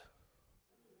God?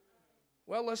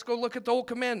 Well, let's go look at the old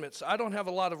commandments. I don't have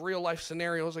a lot of real life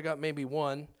scenarios. I got maybe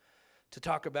one to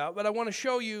talk about. But I want to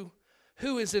show you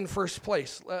who is in first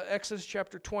place. Exodus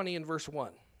chapter 20 and verse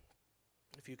 1.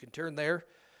 If you can turn there.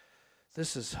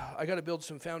 I got to build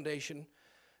some foundation.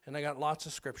 And I got lots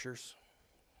of scriptures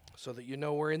so that you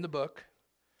know we're in the book.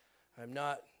 I'm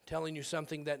not telling you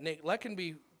something that Nate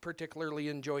Leckenby particularly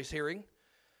enjoys hearing.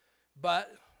 But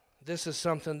this is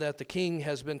something that the king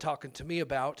has been talking to me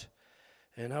about.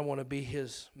 And I want to be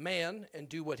his man and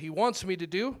do what he wants me to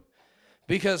do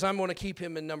because I'm going to keep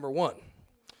him in number one.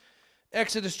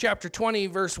 Exodus chapter 20,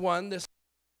 verse 1.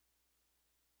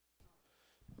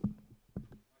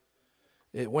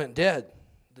 It went dead.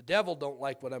 The devil don't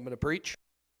like what I'm going to preach.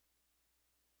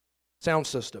 Sound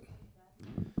system.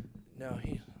 Now,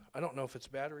 I don't know if it's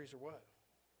batteries or what.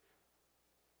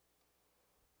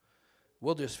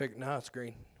 We'll just figure, no, it's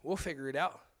green. We'll figure it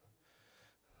out.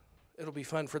 It'll be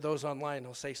fun for those online.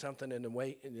 They'll say something and then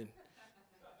wait, and then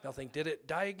they'll think, did it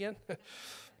die again?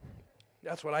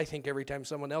 That's what I think every time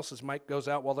someone else's mic goes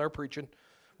out while they're preaching.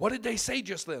 What did they say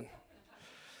just then?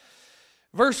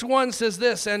 Verse 1 says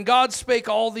this, and God spake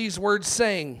all these words,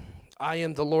 saying, I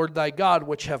am the Lord thy God,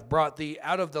 which have brought thee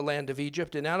out of the land of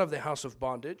Egypt and out of the house of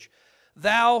bondage.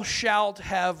 Thou shalt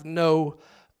have no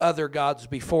other gods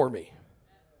before me.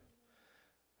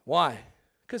 Why?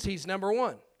 Because he's number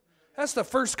one. That's the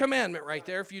first commandment right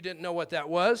there, if you didn't know what that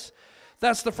was.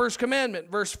 That's the first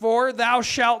commandment. Verse 4, thou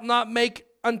shalt not make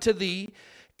unto thee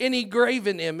any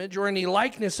graven image or any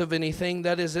likeness of anything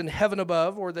that is in heaven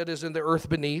above, or that is in the earth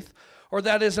beneath, or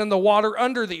that is in the water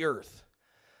under the earth.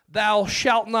 Thou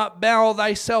shalt not bow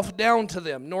thyself down to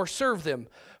them, nor serve them.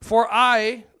 For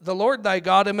I, the Lord thy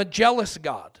God, am a jealous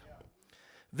God,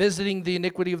 visiting the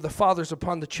iniquity of the fathers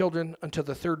upon the children unto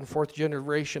the third and fourth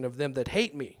generation of them that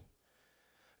hate me.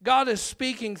 God is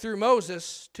speaking through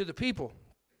Moses to the people,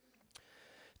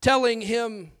 telling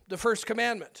him the first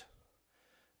commandment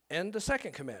and the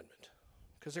second commandment,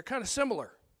 because they're kind of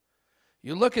similar.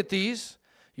 You look at these,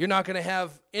 you're not going to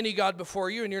have any God before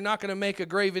you, and you're not going to make a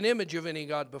graven image of any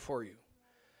God before you,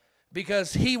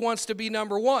 because he wants to be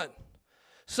number one.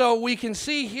 So we can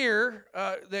see here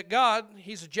that God,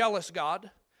 he's a jealous God,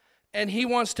 and he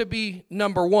wants to be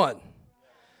number one.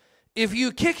 If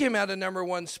you kick him at a number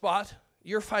one spot,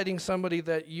 you're fighting somebody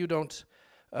that you don't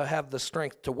have the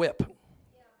strength to whip.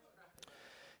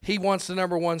 He wants the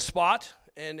number one spot,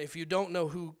 and if you don't know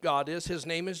who God is, his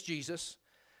name is Jesus,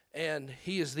 and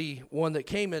he is the one that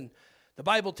came in. The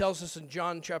Bible tells us in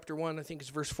John chapter 1, I think it's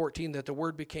verse 14, that the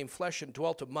Word became flesh and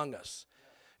dwelt among us.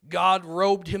 God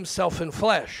robed himself in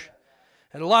flesh.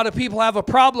 And a lot of people have a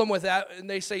problem with that, and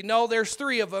they say, no, there's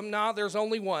three of them. No, there's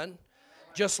only one.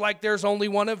 Just like there's only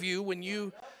one of you. When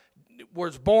you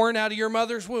was born out of your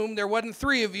mother's womb, there wasn't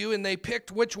three of you, and they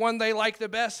picked which one they liked the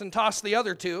best and tossed the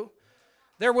other two.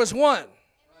 There was one.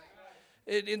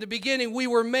 In the beginning, we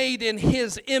were made in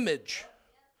his image.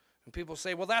 And people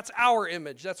say, well, that's our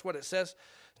image. That's what it says.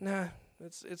 Nah,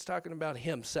 it's talking about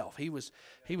himself. He was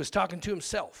talking to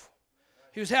himself.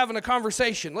 He was having a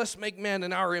conversation. Let's make man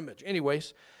in our image.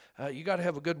 Anyways, you got to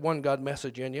have a good one God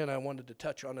message in you, and I wanted to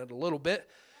touch on it a little bit.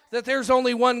 That there's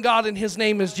only one God and his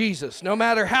name is Jesus. No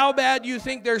matter how bad you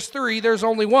think there's three, there's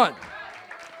only one.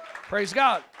 Praise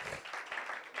God.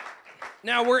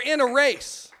 Now we're in a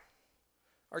race.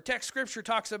 Our text scripture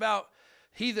talks about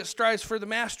he that strives for the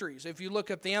masteries. If you look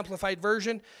at the Amplified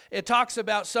Version, it talks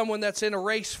about someone that's in a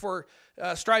race for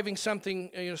striving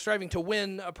to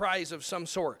win a prize of some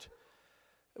sort.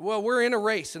 Well, we're in a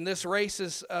race, and this race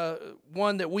is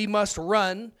one that we must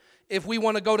run if we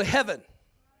want to go to heaven.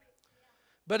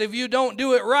 But if you don't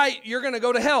do it right, you're going to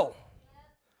go to hell.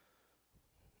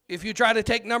 If you try to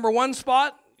take number one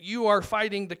spot, you are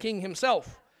fighting the king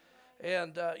himself.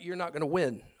 And you're not going to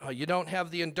win. You don't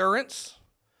have the endurance.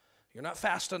 You're not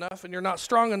fast enough, and you're not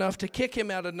strong enough to kick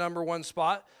him out of number one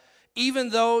spot, even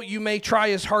though you may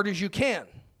try as hard as you can.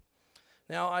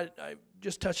 Now, I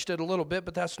just touched it a little bit,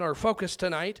 but that's not our focus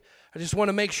tonight. I just want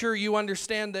to make sure you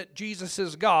understand that Jesus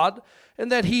is God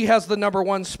and that he has the number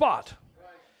one spot.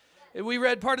 We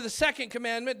read part of the second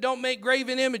commandment, don't make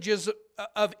graven images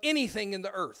of anything in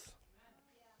the earth.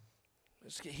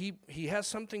 He has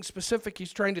something specific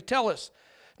he's trying to tell us.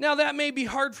 Now that may be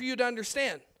hard for you to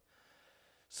understand.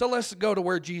 So let's go to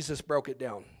where Jesus broke it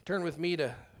down. Turn with me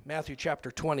to Matthew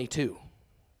chapter 22.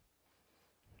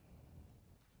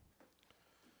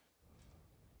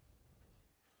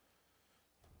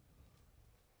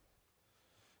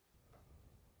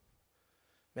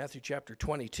 Matthew chapter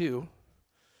 22.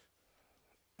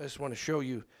 I just want to show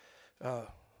you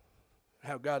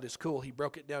how God is cool. He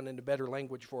broke it down into better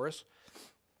language for us.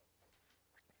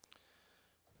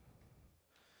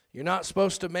 You're not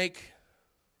supposed to make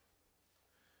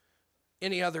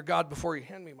any other God before you.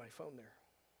 Hand me my phone there.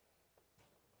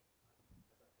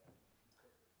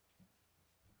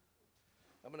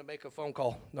 I'm going to make a phone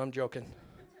call. No, I'm joking.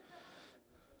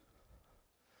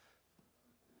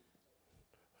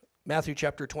 Matthew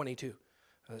chapter 22.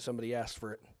 Somebody asked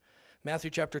for it.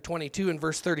 Matthew chapter 22 and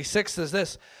verse 36 says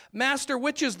this, Master,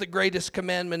 which is the greatest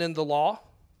commandment in the law?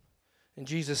 And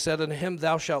Jesus said unto him,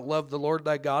 Thou shalt love the Lord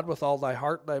thy God with all thy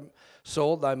heart, thy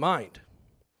soul, thy mind.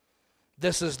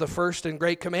 This is the first and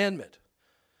great commandment.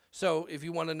 So if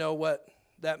you want to know what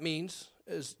that means,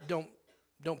 is don't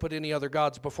put any other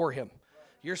gods before him.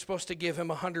 You're supposed to give him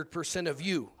 100% of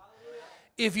you.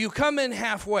 If you come in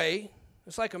halfway,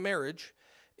 it's like a marriage.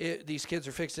 These kids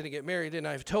are fixing to get married, and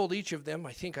I've told each of them,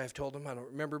 I think I've told them, I don't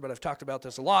remember, but I've talked about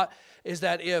this a lot, is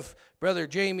that if Brother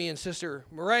Jamie and Sister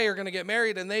Murray are going to get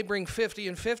married and they bring 50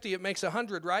 and 50, it makes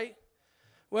 100, right?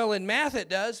 Well, in math it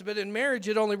does, but in marriage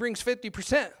it only brings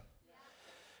 50%.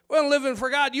 Well, living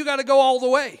for God, you got to go all the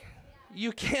way.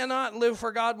 You cannot live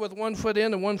for God with 1 foot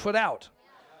in and 1 foot out.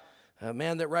 A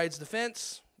man that rides the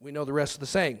fence, we know the rest of the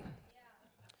saying.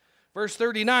 Verse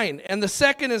 39, and the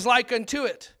second is like unto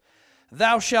it.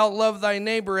 Thou shalt love thy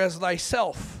neighbor as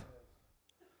thyself.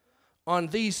 On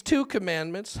these 2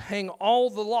 commandments hang all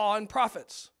the law and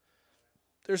prophets.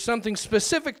 There's something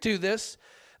specific to this,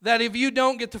 that if you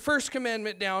don't get the first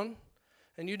commandment down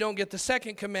and you don't get the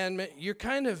second commandment, you're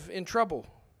kind of in trouble.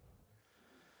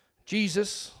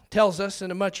 Jesus tells us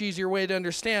in a much easier way to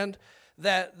understand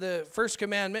that the first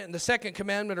commandment and the second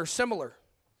commandment are similar.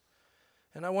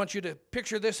 And I want you to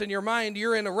picture this in your mind.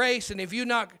 You're in a race, and if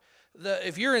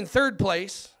you're in third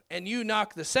place and you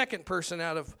knock the second person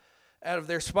out of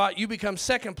their spot, you become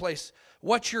second place.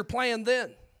 What's your plan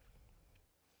then?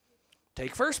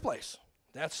 Take first place.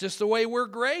 That's just the way we're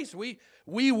raised.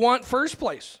 We want first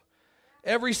place.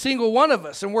 Every single one of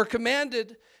us. And we're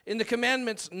commanded in the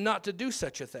commandments not to do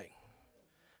such a thing.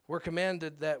 We're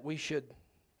commanded that we should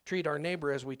treat our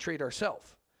neighbor as we treat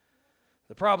ourselves.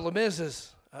 The problem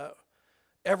is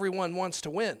everyone wants to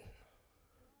win.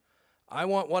 I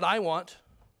want what I want,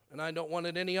 and I don't want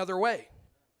it any other way.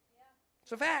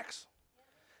 It's a fact.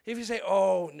 If you say,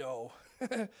 oh, no,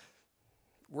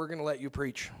 we're going to let you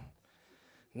preach.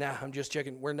 Nah, I'm just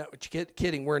checking. We're not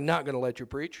kidding. We're not going to let you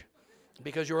preach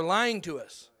because you're lying to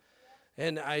us.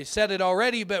 And I said it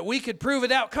already, but we could prove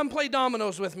it out. Come play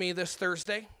dominoes with me this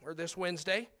Thursday or this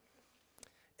Wednesday,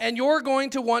 and you're going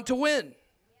to want to win.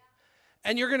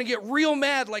 And you're going to get real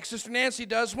mad like Sister Nancy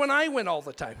does when I win all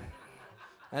the time.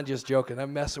 I'm just joking.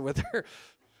 I'm messing with her.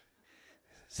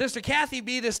 Sister Kathy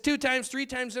beat us 2 times, 3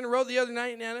 times in a row the other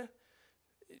night, Nana.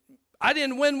 I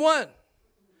didn't win one.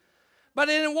 But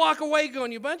I didn't walk away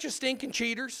going, you bunch of stinking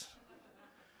cheaters.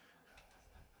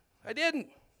 I didn't.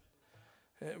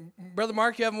 Brother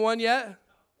Mark, you haven't won yet?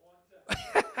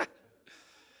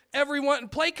 Everyone,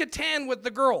 play Catan with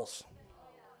the girls.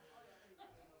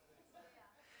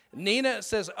 Nina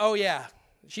says, oh yeah,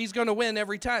 she's going to win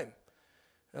every time.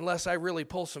 Unless I really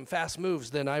pull some fast moves,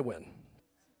 then I win.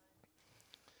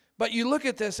 But you look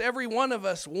at this, every one of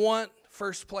us want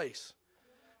first place.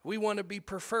 We want to be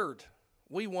preferred.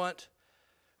 We want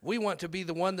to be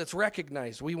the one that's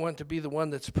recognized. We want to be the one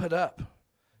that's put up.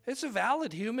 It's a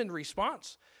valid human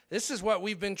response. This is what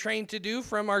we've been trained to do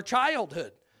from our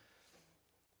childhood.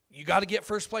 You got to get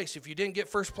first place. If you didn't get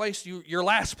first place, you're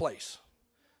last place.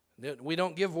 We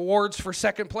don't give awards for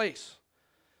second place.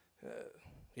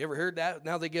 You ever heard that?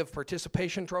 Now they give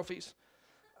participation trophies.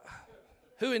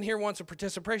 Who in here wants a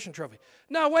participation trophy?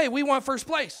 No way, we want first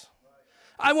place.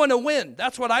 I want to win.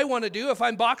 That's what I want to do. If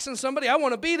I'm boxing somebody, I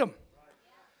want to beat them.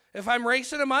 If I'm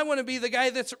racing them, I want to be the guy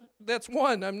that's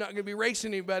won. I'm not going to be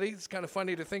racing anybody. It's kind of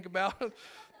funny to think about.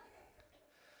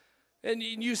 And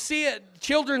you see it,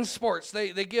 children's sports,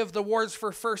 they give the awards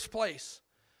for first place.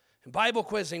 In Bible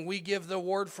quizzing, we give the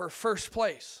award for first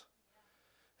place.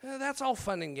 That's all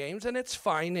fun and games, and it's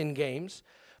fine in games.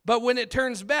 But when it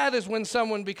turns bad is when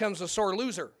someone becomes a sore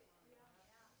loser.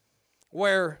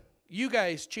 Where you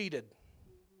guys cheated.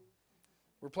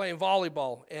 We're playing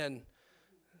volleyball, and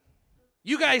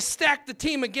you guys stacked the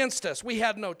team against us. We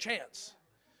had no chance.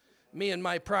 Me and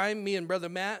my prime, me and Brother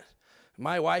Matt,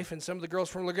 my wife, and some of the girls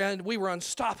from Leckenby, we were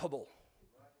unstoppable.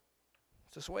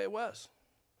 It's just the way it was.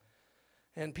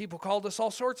 And people called us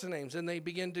all sorts of names, and they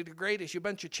began to degrade us. You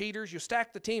bunch of cheaters. You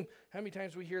stack the team. How many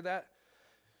times we hear that?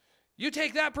 You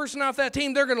take that person off that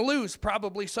team, they're going to lose.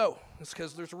 Probably so. It's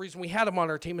because there's a reason we had them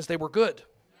on our team is they were good.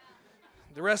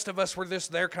 The rest of us were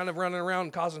just there kind of running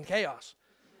around causing chaos.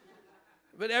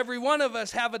 But every one of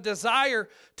us have a desire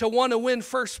to want to win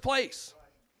first place.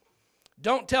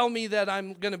 Don't tell me that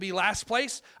I'm going to be last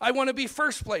place. I want to be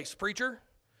first place, preacher.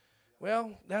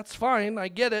 Well, that's fine. I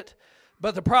get it.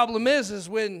 But the problem is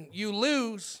when you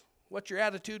lose, what's your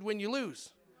attitude when you lose?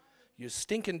 You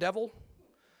stinking devil.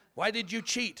 Why did you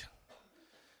cheat?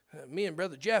 Me and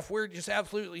Brother Jeff, we're just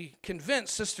absolutely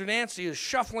convinced Sister Nancy is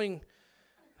shuffling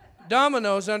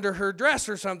dominoes under her dress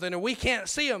or something, and we can't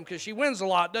see them because she wins a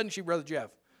lot, doesn't she, Brother Jeff?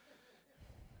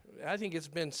 I think it's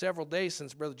been several days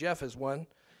since Brother Jeff has won.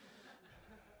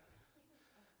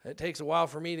 It takes a while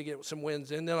for me to get some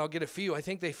wins in, then I'll get a few. I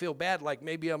think they feel bad, like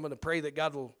maybe I'm going to pray that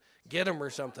God will get them or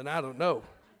something. I don't know.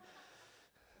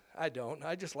 I don't.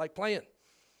 I just like playing.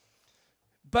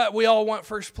 But we all want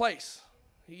first place.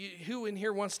 Who in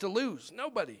here wants to lose?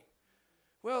 Nobody.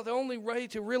 Well, the only way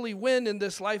to really win in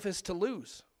this life is to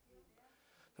lose.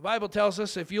 The Bible tells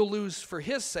us if you'll lose for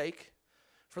his sake,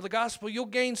 for the gospel, you'll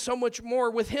gain so much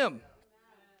more with him.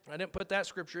 I didn't put that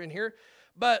scripture in here,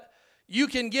 but you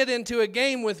can get into a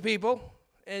game with people,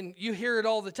 and you hear it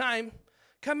all the time.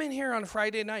 Come in here on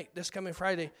Friday night, this coming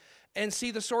Friday, and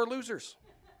see the sore losers.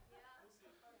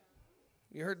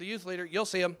 You heard the youth leader. You'll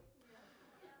see him.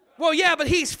 Well, yeah, but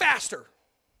he's faster.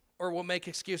 Or we'll make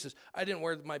excuses. I didn't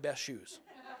wear my best shoes.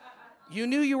 You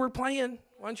knew you were playing.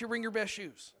 Why don't you bring your best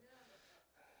shoes?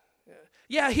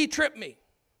 Yeah, he tripped me.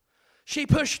 She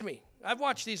pushed me. I've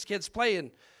watched these kids play,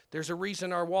 and there's a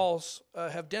reason our walls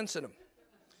have dents in them.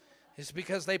 It's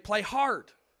because they play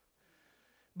hard.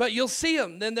 But you'll see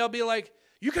them. Then they'll be like,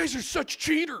 you guys are such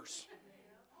cheaters.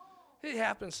 It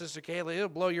happens, Sister Kayla. It'll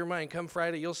blow your mind. Come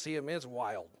Friday, you'll see them. It's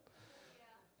wild.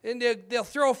 And they'll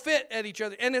throw a fit at each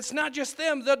other. And it's not just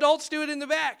them. The adults do it in the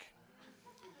back.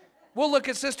 We'll look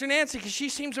at Sister Nancy because she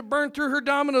seems to burn through her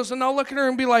dominoes. And I'll look at her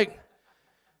and be like,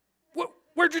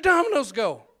 where'd your dominoes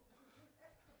go?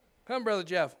 Come, Brother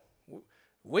Jeff.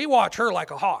 We watch her like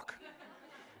a hawk.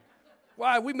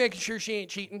 Why? We making sure she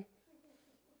ain't cheating.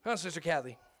 Huh, Sister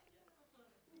Kathy?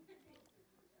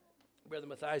 Brother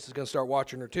Matthias is going to start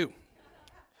watching her too.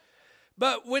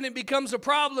 But when it becomes a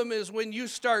problem is when you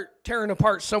start tearing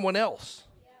apart someone else.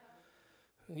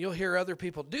 And you'll hear other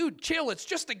people, dude, chill, it's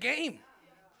just a game.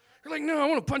 You're like, no, I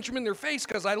want to punch them in their face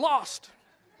because I lost.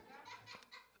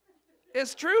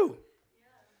 It's true.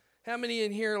 How many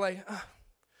in here are like,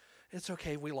 it's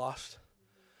okay, we lost.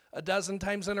 12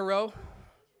 times in a row?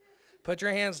 Put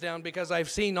your hands down because I've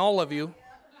seen all of you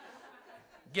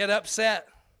get upset.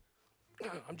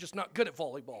 I'm just not good at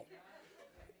volleyball.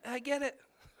 I get it.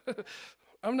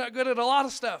 I'm not good at a lot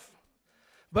of stuff.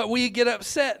 But we get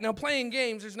upset. Now, playing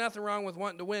games, there's nothing wrong with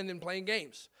wanting to win in playing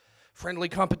games. Friendly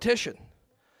competition.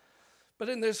 But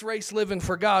in this race living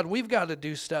for God, we've got to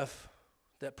do stuff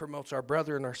that promotes our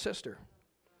brother and our sister.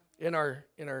 In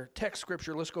our text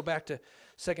scripture, let's go back to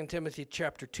 2 Timothy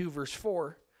chapter 2, verse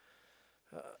 4.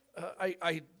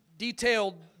 I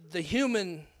detailed the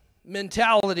human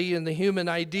mentality and the human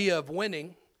idea of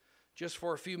winning just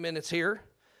for a few minutes here.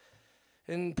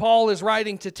 And Paul is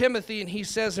writing to Timothy, and he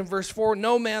says in verse 4,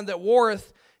 no man that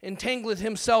warreth entangleth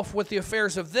himself with the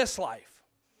affairs of this life.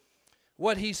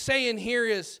 What he's saying here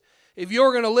is, if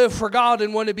you're going to live for God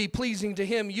and want to be pleasing to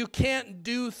him, you can't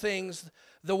do things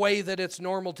the way that it's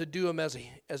normal to do them as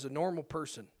a normal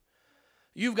person.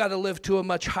 You've got to live to a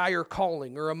much higher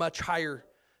calling or a much higher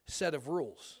set of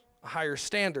rules, a higher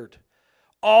standard.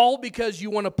 All because you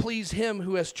want to please him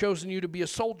who has chosen you to be a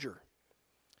soldier.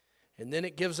 And then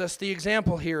it gives us the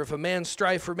example here. If a man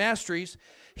strive for masteries,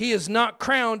 he is not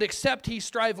crowned except he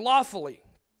strive lawfully.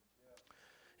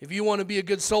 If you want to be a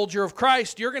good soldier of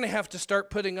Christ, you're going to have to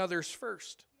start putting others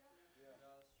first.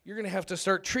 You're going to have to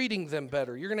start treating them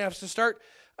better. You're going to have to start,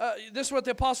 this is what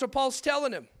the Apostle Paul's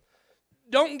telling him.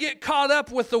 Don't get caught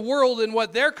up with the world and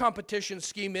what their competition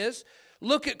scheme is.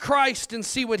 Look at Christ and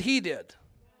see what he did.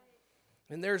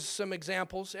 And there's some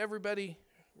examples. Everybody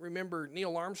remember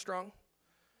Neil Armstrong?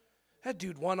 That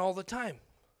dude won all the time.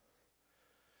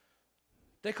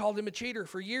 They called him a cheater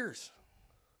for years.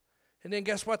 And then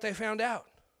guess what they found out?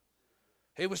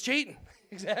 He was cheating.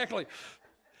 Exactly.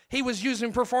 He was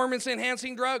using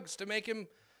performance-enhancing drugs to make him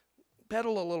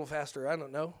pedal a little faster. I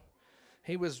don't know.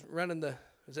 He was running the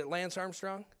Is it Lance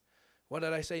Armstrong? What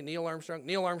did I say? Neil Armstrong?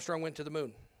 Neil Armstrong went to the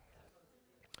moon,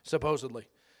 supposedly.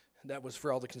 That was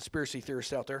for all the conspiracy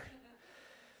theorists out there.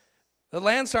 The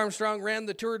Lance Armstrong ran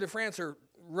the Tour de France, or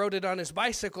rode it on his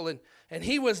bicycle, and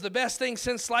he was the best thing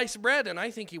since sliced bread, and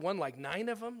I think he won like 9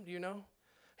 of them, you know.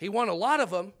 He won a lot of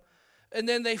them, and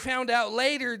then they found out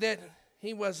later that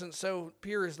he wasn't so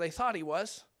pure as they thought he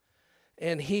was,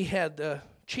 and he had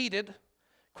cheated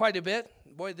quite a bit.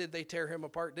 Boy, did they tear him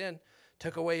apart then.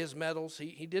 Took away his medals.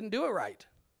 He didn't do it right.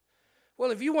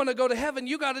 Well, if you want to go to heaven,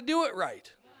 you got to do it right.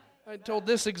 I told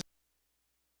this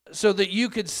so that you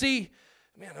could see,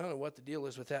 man, I don't know what the deal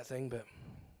is with that thing, but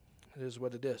it is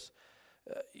what it is.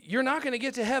 You're not going to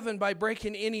get to heaven by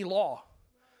breaking any law.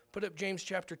 Put up James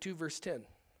chapter 2, verse 10.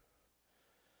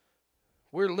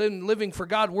 We're living for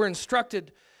God. We're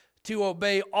instructed to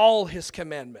obey all his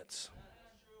commandments,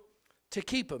 to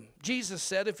keep them. Jesus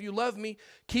said, if you love me,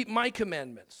 keep my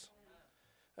commandments.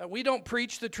 We don't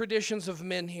preach the traditions of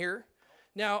men here.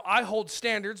 Now, I hold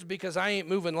standards because I ain't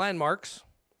moving landmarks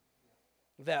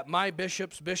that my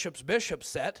bishops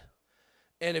set.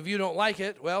 And if you don't like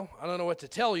it, well, I don't know what to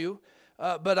tell you.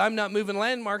 But I'm not moving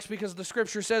landmarks because the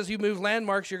scripture says you move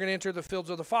landmarks, you're going to enter the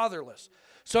fields of the fatherless.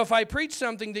 So if I preach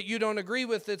something that you don't agree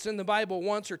with that's in the Bible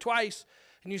once or twice,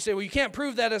 and you say, well, you can't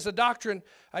prove that as a doctrine,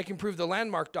 I can prove the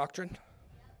landmark doctrine.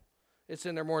 It's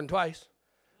in there more than twice.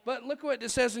 But look what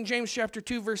it says in James chapter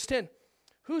 2, verse 10.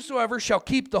 Whosoever shall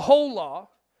keep the whole law,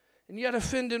 and yet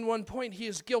offend in one point, he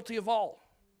is guilty of all.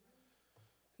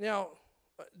 Now,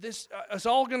 this is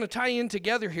all going to tie in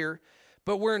together here,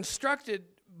 but we're instructed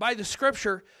by the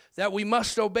scripture that we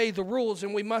must obey the rules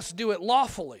and we must do it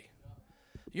lawfully.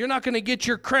 You're not going to get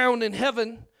your crown in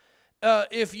heaven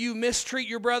if you mistreat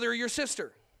your brother or your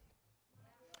sister.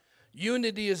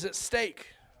 Unity is at stake.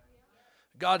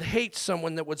 God hates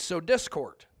someone that would sow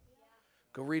discord.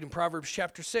 Go read in Proverbs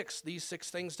chapter 6. These 6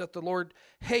 things that the Lord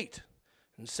hate,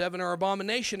 and 7 are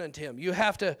abomination unto him. You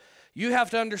have to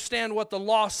understand what the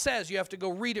law says. You have to go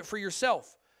read it for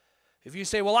yourself. If you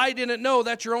say, well, I didn't know,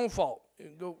 that's your own fault.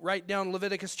 Go write down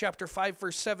Leviticus chapter 5,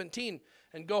 verse 17,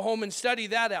 and go home and study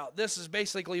that out. This is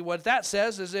basically what that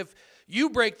says, is if you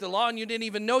break the law and you didn't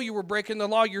even know you were breaking the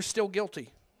law, you're still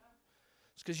guilty.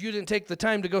 It's because you didn't take the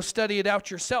time to go study it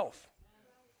out yourself.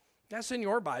 That's in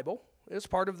your Bible. It's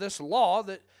part of this law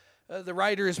that the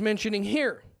writer is mentioning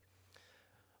here.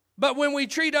 But when we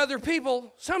treat other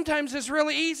people, sometimes it's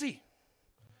really easy.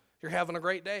 You're having a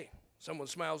great day. Someone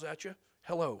smiles at you.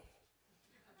 Hello.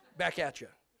 Back at you.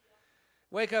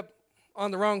 Wake up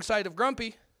on the wrong side of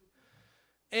grumpy,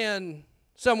 and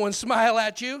someone smile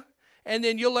at you, and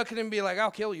then you'll look at him and be like,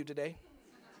 I'll kill you today.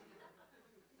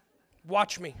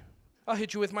 Watch me. I'll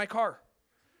hit you with my car.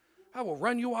 I will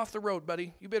run you off the road,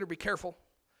 buddy. You better be careful.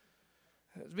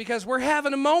 It's because we're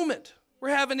having a moment. We're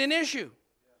having an issue.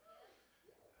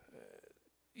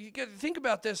 You got to think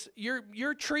about this.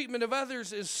 Your treatment of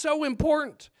others is so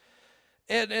important.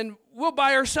 And we'll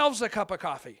buy ourselves a cup of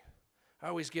coffee. I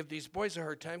always give these boys a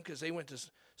hard time because they went to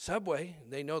Subway.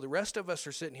 They know the rest of us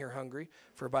are sitting here hungry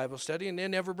for Bible study, and they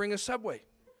never bring a Subway.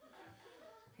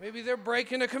 Maybe they're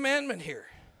breaking a commandment here.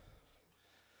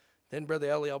 Then Brother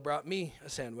Eliel brought me a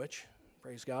sandwich.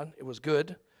 Praise God. It was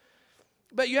good.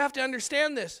 But you have to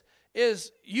understand this,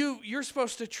 is you're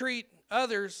supposed to treat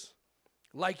others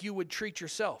like you would treat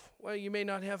yourself. Well, you may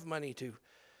not have money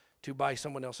to buy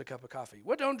someone else a cup of coffee.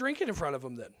 Well, don't drink it in front of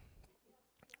them then.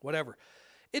 Whatever.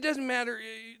 It doesn't matter.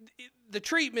 The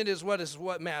treatment is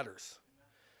what matters.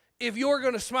 If you're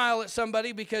going to smile at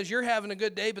somebody because you're having a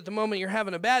good day, but the moment you're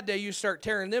having a bad day, you start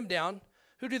tearing them down,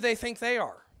 who do they think they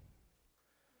are?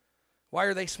 Why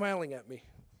are they smiling at me?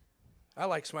 I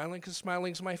like smiling because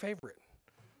smiling's my favorite.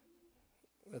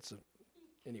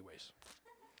 Anyways.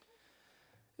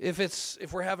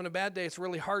 If we're having a bad day, it's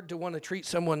really hard to want to treat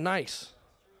someone nice.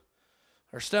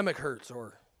 Our stomach hurts,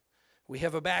 or we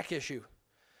have a back issue.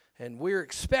 And we're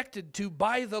expected to,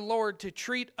 by the Lord, to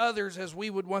treat others as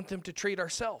we would want them to treat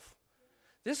ourselves.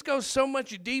 This goes so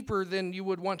much deeper than you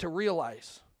would want to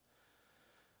realize.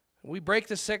 We break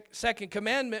the second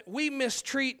commandment. We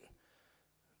mistreat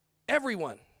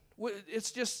everyone.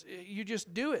 It's just, you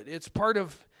just do it. It's part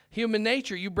of human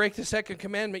nature. You break the second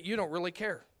commandment, you don't really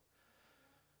care.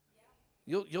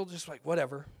 You'll just like,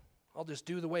 whatever. I'll just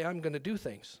do the way I'm going to do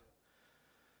things.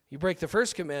 You break the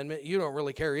first commandment, you don't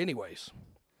really care anyways.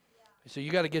 So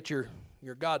you got to get your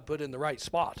God put in the right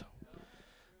spot.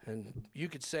 And you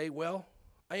could say, well,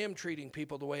 I am treating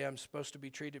people the way I'm supposed to be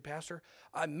treated, Pastor.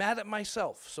 I'm mad at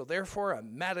myself, so therefore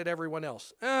I'm mad at everyone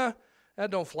else. That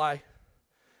don't fly.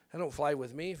 That don't fly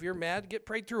with me. If you're mad, get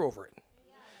prayed through over it.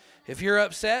 If you're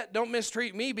upset, don't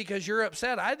mistreat me because you're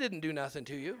upset. I didn't do nothing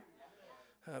to you.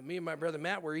 Me and my brother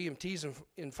Matt were EMTs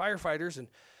and firefighters, and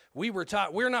we were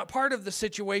taught we're not part of the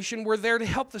situation. We're there to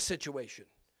help the situation.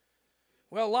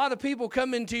 Well, a lot of people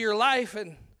come into your life,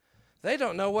 and they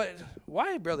don't know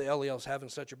why Brother Eliel's having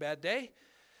such a bad day.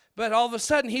 But all of a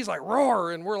sudden, he's like,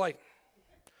 roar, and we're like,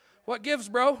 what gives,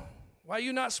 bro? Why are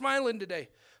you not smiling today?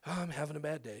 Oh, I'm having a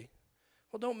bad day.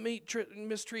 Well, don't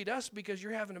mistreat us because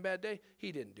you're having a bad day.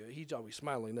 He didn't do it. He's always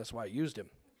smiling. That's why I used him.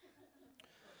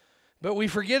 But we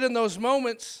forget in those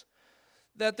moments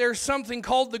that there's something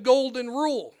called the golden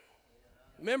rule.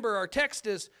 Remember, our text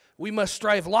is, we must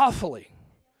strive lawfully.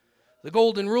 The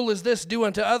golden rule is this: do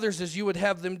unto others as you would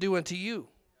have them do unto you.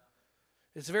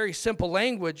 It's very simple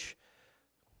language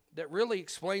that really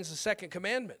explains the second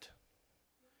commandment.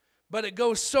 But it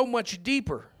goes so much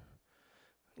deeper.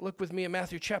 Look with me in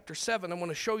Matthew chapter 7. I want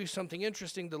to show you something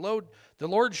interesting the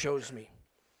Lord shows me.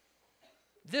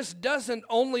 This doesn't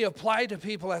only apply to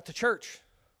people at the church.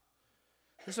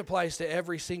 This applies to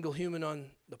every single human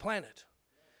on the planet.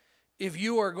 If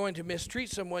you are going to mistreat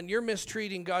someone, you're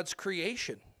mistreating God's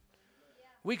creation.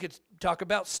 We could talk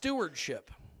about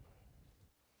stewardship.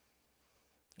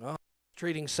 Oh,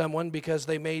 treating someone because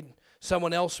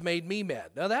someone else made me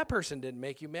mad. Now, that person didn't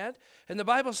make you mad. And the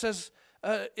Bible says,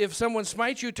 if someone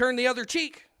smites you, turn the other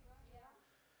cheek.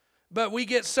 But we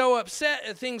get so upset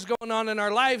at things going on in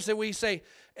our lives that we say,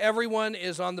 everyone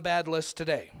is on the bad list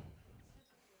today.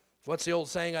 What's the old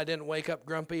saying? I didn't wake up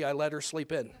grumpy, I let her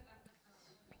sleep in.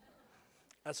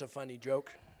 That's a funny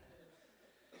joke.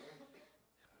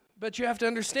 But you have to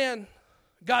understand,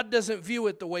 God doesn't view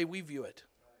it the way we view it.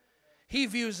 He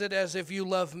views it as, if you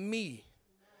love me,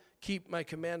 keep my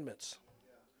commandments.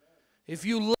 If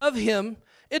you love him,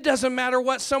 it doesn't matter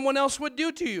what someone else would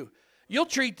do to you. You'll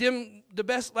treat them the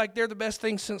best, like they're the best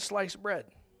thing since sliced bread.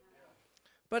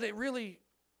 But it really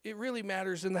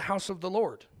matters in the house of the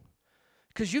Lord.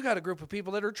 Because you got a group of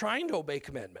people that are trying to obey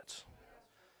commandments.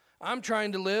 I'm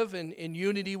trying to live in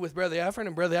unity with Brother Efren,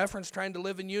 and Brother Efren's trying to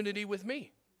live in unity with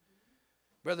me.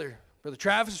 Brother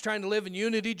Travis is trying to live in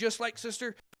unity just like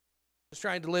Sister is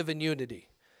trying to live in unity.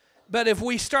 But if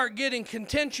we start getting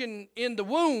contention in the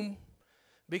womb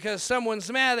because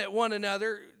someone's mad at one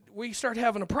another, we start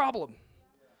having a problem.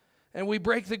 And we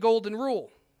break the golden rule.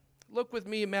 Look with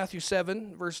me in Matthew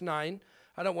 7, verse 9.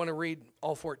 I don't want to read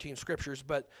all 14 scriptures,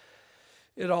 but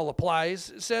it all applies.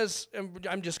 It says, and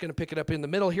I'm just going to pick it up in the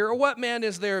middle here. Or what man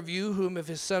is there of you whom if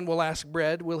his son will ask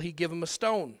bread, will he give him a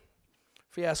stone?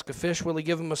 If he asks a fish, will he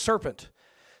give him a serpent?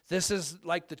 This is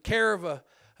like the care of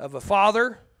a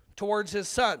father towards his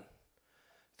son.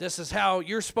 This is how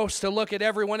you're supposed to look at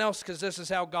everyone else, because this is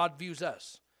how God views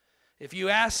us. If you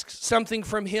ask something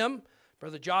from him,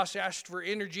 Brother Josh asked for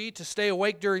energy to stay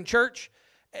awake during church,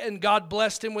 and God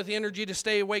blessed him with energy to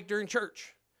stay awake during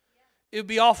church. It would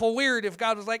be awful weird if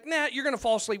God was like, nah, you're going to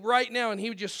fall asleep right now, and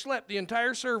he just slept the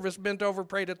entire service, bent over,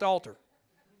 prayed at the altar.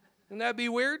 Wouldn't that be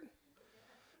weird?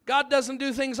 God doesn't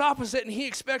do things opposite, and he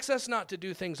expects us not to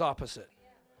do things opposite.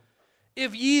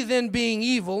 If ye then, being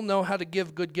evil, know how to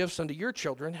give good gifts unto your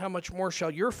children, how much more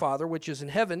shall your Father, which is in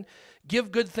heaven,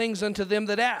 give good things unto them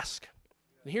that ask?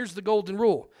 And here's the golden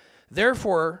rule.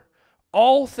 Therefore,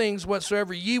 all things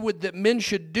whatsoever ye would that men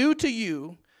should do to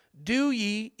you, do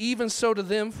ye even so to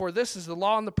them, for this is the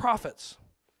law and the prophets.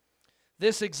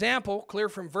 This example, clear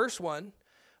from verse 1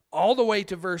 all the way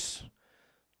to verse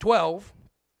 12,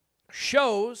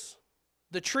 shows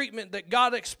the treatment that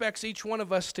God expects each one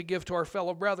of us to give to our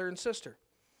fellow brother and sister.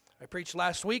 I preached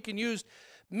last week and used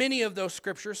many of those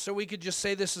scriptures, so we could just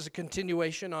say this is a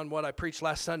continuation on what I preached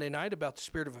last Sunday night about the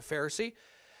spirit of a Pharisee,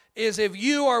 is if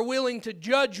you are willing to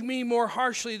judge me more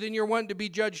harshly than you're wanting to be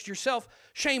judged yourself,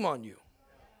 shame on you.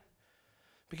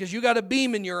 Because you got a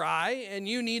beam in your eye, and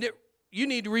you need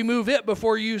to remove it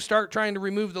before you start trying to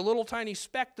remove the little tiny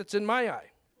speck that's in my eye.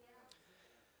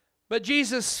 But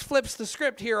Jesus flips the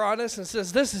script here on us and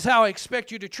says, this is how I expect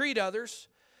you to treat others.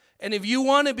 And if you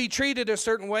want to be treated a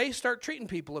certain way, start treating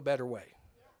people a better way.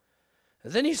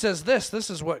 And then he says this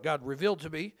is what God revealed to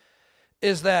me,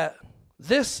 is that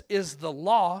this is the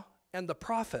law and the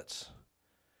prophets.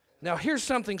 Now here's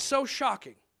something so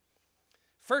shocking.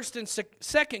 First and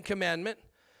second commandment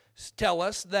tell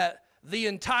us that the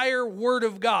entire Word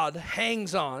of God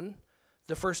hangs on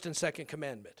the first and second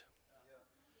commandment.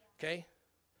 Okay?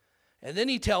 And then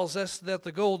he tells us that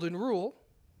the golden rule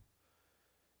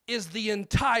is the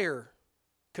entire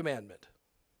commandment.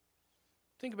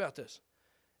 Think about this.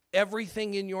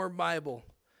 Everything in your Bible,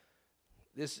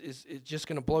 this is just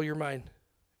going to blow your mind,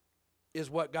 is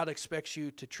what God expects you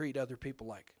to treat other people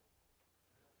like.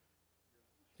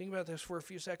 Think about this for a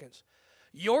few seconds.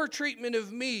 Your treatment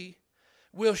of me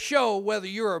will show whether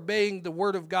you're obeying the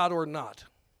word of God or not.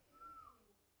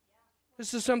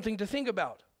 This is something to think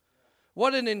about.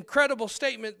 What an incredible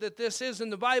statement that this is in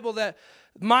the Bible, that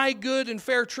my good and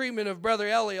fair treatment of Brother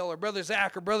Eliel or Brother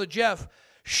Zach or Brother Jeff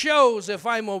shows if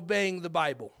I'm obeying the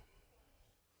Bible.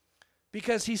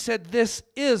 Because he said this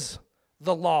is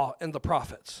the law and the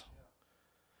prophets.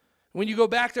 When you go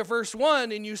back to verse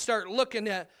 1 and you start looking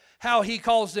at how he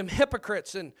calls them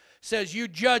hypocrites and says you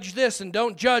judge this and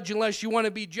don't judge unless you want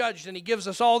to be judged. And he gives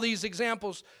us all these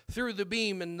examples through the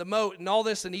beam and the moat and all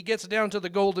this, and he gets down to the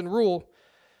golden rule.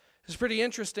 It's pretty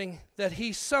interesting that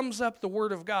he sums up the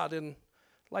word of God in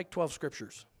like 12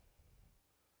 scriptures.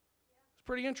 It's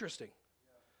pretty interesting.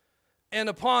 And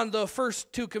upon the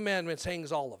first 2 commandments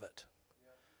hangs all of it.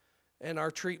 And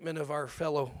our treatment of our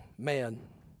fellow man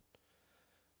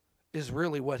is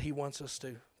really what he wants us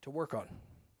to work on.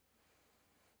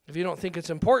 If you don't think it's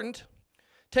important,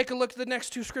 take a look at the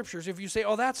next 2 scriptures. If you say,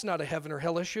 oh, that's not a heaven or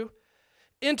hell issue.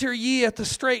 Enter ye at the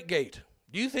strait gate.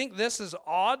 Do you think this is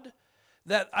odd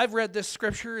that I've read this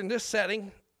scripture in this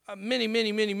setting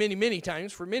many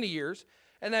times for many years,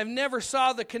 and I've never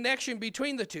saw the connection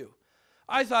between the two?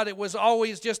 I thought it was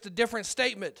always just a different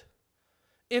statement.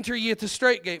 Enter ye at the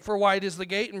strait gate, for wide is the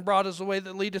gate, and broad is the way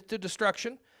that leadeth to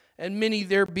destruction, and many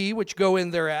there be which go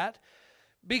in thereat.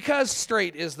 Because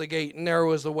strait is the gate, and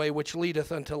narrow is the way which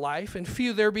leadeth unto life, and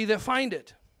few there be that find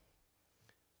it.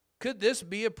 Could this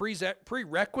be a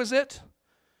prerequisite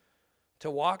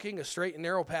to walking a straight and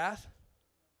narrow path?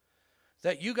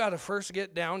 That you got to first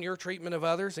get down your treatment of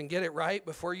others and get it right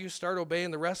before you start obeying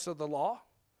the rest of the law?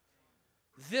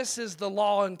 This is the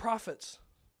law and prophets.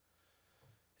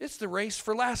 It's the race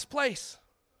for last place.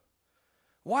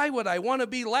 Why would I want to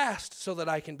be last so that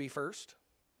I can be first?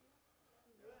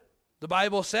 The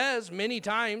Bible says many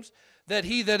times that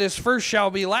he that is first shall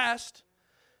be last,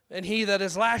 and he that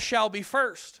is last shall be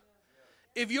first.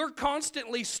 If you're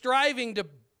constantly striving to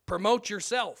promote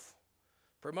yourself,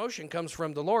 promotion comes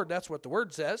from the Lord. That's what the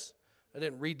word says. I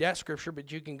didn't read that scripture,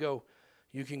 but you can go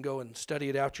and study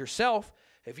it out yourself.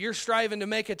 If you're striving to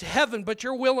make it to heaven, but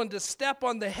you're willing to step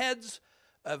on the heads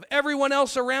of everyone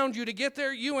else around you to get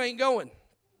there, you ain't going.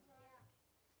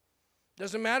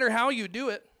 Doesn't matter how you do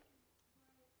it.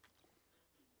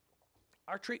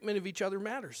 Our treatment of each other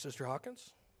matters, Sister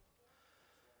Hawkins.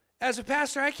 As a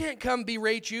pastor, I can't come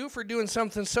berate you for doing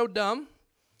something so dumb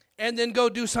and then go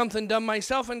do something dumb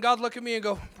myself and God look at me and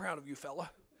go, I'm proud of you,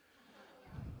 fella.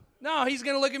 No, he's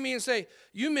going to look at me and say,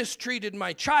 you mistreated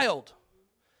my child.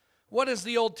 What is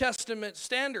the Old Testament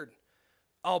standard?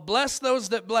 I'll bless those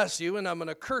that bless you, and I'm going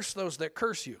to curse those that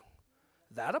curse you.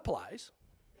 That applies.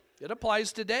 It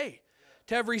applies today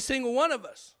to every single one of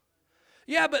us.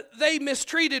 Yeah, but they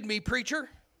mistreated me, preacher.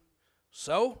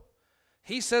 So,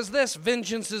 he says this,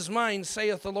 vengeance is mine,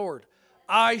 saith the Lord.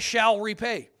 I shall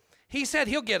repay. He said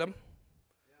he'll get them.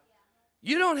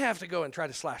 You don't have to go and try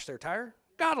to slash their tire.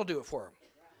 God will do it for them.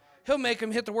 He'll make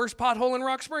them hit the worst pothole in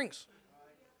Rock Springs.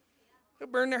 He'll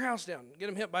burn their house down, get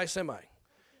them hit by a semi.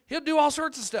 He'll do all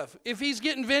sorts of stuff. If he's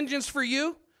getting vengeance for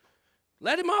you,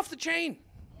 let him off the chain.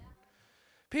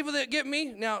 People that get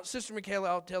me, now, Sister Michaela,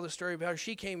 I'll tell the story about her.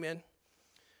 She came in.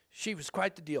 She was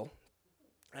quite the deal.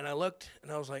 And I looked,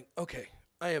 and I was like, okay,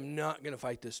 I am not going to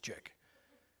fight this chick.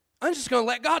 I'm just going to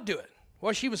let God do it.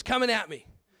 Well, she was coming at me.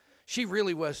 She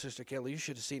really was, Sister Michaela. You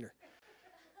should have seen her.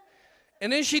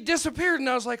 And then she disappeared, and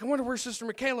I was like, I wonder where Sister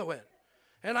Michaela went.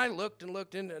 And I looked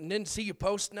and didn't see you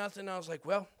post nothing. I was like,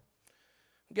 well,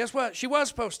 guess what? She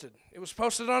was posted. It was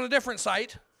posted on a different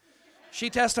site. She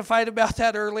testified about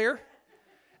that earlier.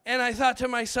 And I thought to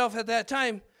myself at that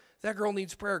time, that girl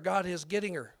needs prayer. God is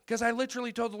getting her. Because I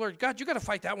literally told the Lord, God, you got to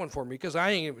fight that one for me because I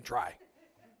ain't even try.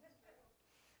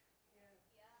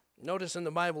 Notice in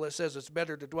the Bible it says it's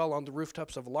better to dwell on the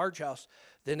rooftops of a large house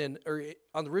than in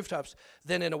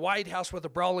a wide house with a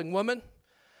brawling woman.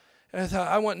 And I thought,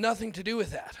 I want nothing to do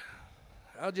with that.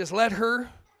 I'll just let her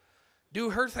do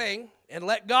her thing and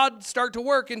let God start to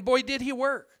work. And boy, did he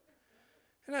work.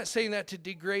 I'm not saying that to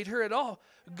degrade her at all.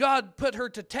 God put her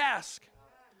to task.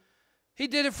 He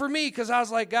did it for me because I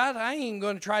was like, God, I ain't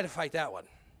going to try to fight that one.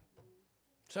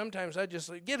 Sometimes I just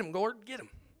like, get him, Lord, get him.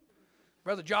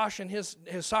 Brother Josh and his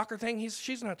soccer thing,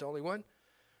 she's not the only one.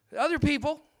 Other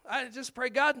people, I just pray,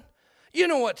 God, you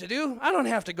know what to do. I don't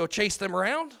have to go chase them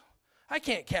around. I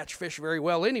can't catch fish very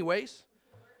well anyways.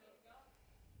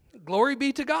 Glory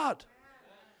be to God.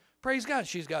 Praise God.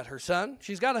 She's got her son.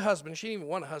 She's got a husband. She didn't even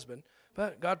want a husband,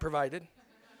 but God provided.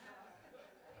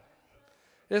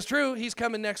 It's true. He's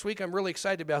coming next week. I'm really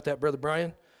excited about that, Brother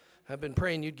Brian. I've been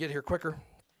praying you'd get here quicker.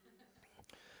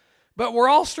 But we're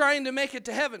all striving to make it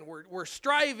to heaven. We're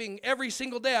striving every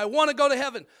single day. I want to go to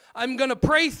heaven. I'm going to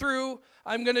pray through.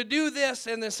 I'm going to do this.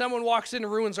 And then someone walks in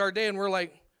and ruins our day, and we're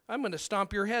like, I'm going to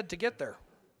stomp your head to get there.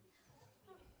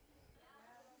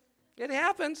 It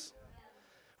happens.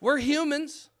 We're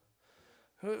humans.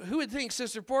 Who would think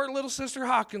poor little Sister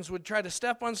Hawkins would try to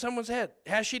step on someone's head?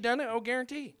 Has she done it? Oh,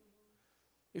 guarantee.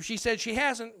 If she said she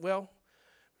hasn't, well,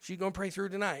 she's going to pray through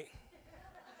tonight.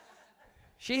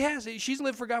 She has. She's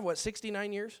lived for God, what,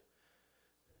 69 years?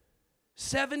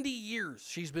 70 years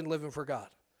she's been living for God.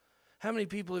 How many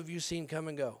people have you seen come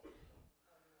and go?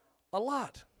 A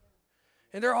lot.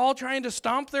 And they're all trying to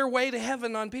stomp their way to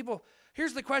heaven on people.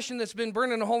 Here's the question that's been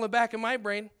burning a hole in the back of my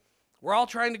brain. We're all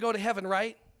trying to go to heaven,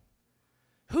 right?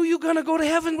 Who are you going to go to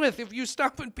heaven with if you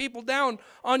stomping people down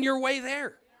on your way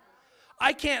there?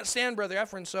 I can't stand Brother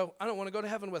Ephraim, so I don't want to go to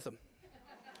heaven with him.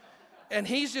 And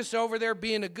he's just over there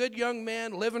being a good young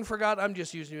man, living for God. I'm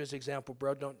just using you as an example,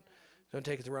 bro. Don't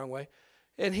take it the wrong way.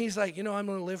 And he's like, I'm going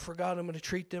to live for God. I'm going to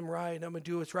treat them right. I'm going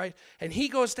to do what's right. And he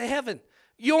goes to heaven.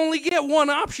 You only get one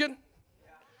option,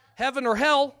 heaven or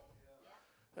hell.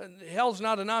 And hell's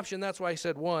not an option. That's why I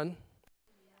said one.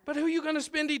 But who are you going to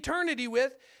spend eternity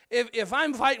with if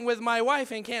I'm fighting with my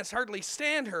wife and can't hardly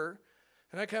stand her,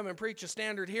 and I come and preach a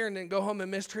standard here and then go home and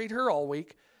mistreat her all week?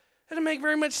 It doesn't make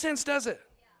very much sense, does it?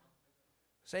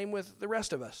 Same with the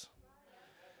rest of us.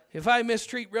 If I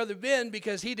mistreat Brother Ben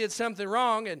because he did something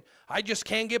wrong and I just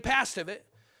can't get past of it,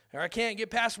 or I can't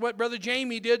get past what Brother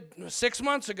Jamie did 6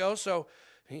 months ago, so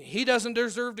he doesn't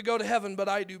deserve to go to heaven, but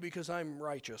I do because I'm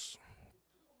righteous.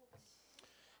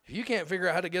 If you can't figure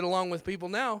out how to get along with people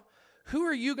now, who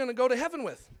are you going to go to heaven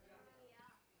with?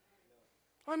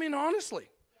 I mean, honestly,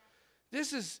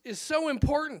 this is so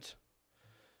important.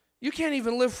 You can't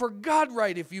even live for God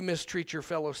right if you mistreat your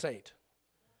fellow saint.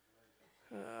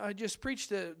 I just preached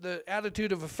the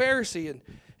attitude of a Pharisee, and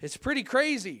it's pretty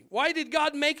crazy. Why did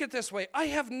God make it this way? I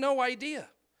have no idea.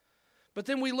 But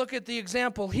then we look at the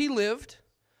example he lived.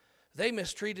 They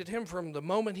mistreated him from the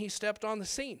moment he stepped on the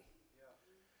scene.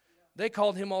 They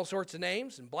called him all sorts of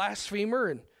names and blasphemer,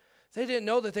 and they didn't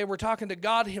know that they were talking to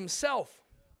God himself.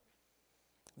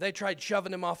 They tried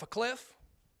shoving him off a cliff.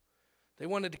 They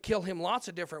wanted to kill him lots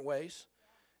of different ways.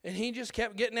 And he just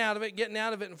kept getting out of it.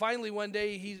 And finally one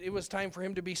day it was time for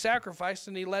him to be sacrificed,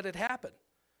 and he let it happen.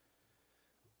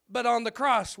 But on the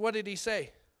cross, what did he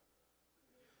say?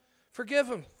 Forgive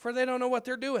them, for they don't know what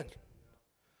they're doing.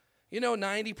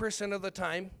 90% of the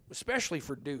time, especially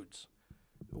for dudes,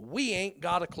 we ain't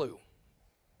got a clue.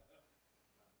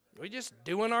 We're just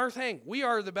doing our thing. We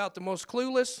are about the most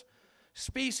clueless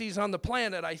species on the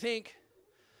planet, I think.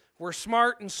 We're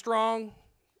smart and strong,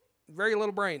 very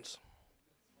little brains.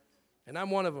 And I'm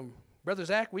one of them. Brother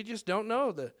Zach, we just don't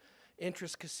know the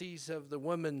intricacies of the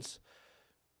woman's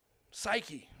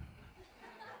psyche.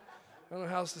 I don't know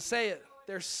how else to say it.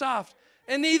 They're soft,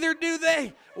 and neither do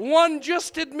they. One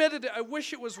just admitted it. I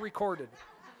wish it was recorded.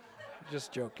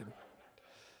 Just joking.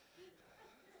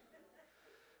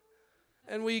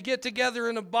 And we get together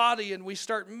in a body, and we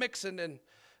start mixing, and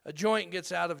a joint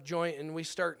gets out of joint, and we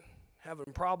start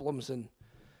having problems, and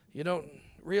you don't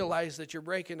realize that you're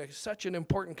breaking such an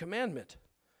important commandment.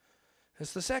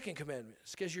 It's the second commandment.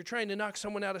 It's because you're trying to knock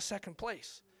someone out of second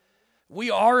place.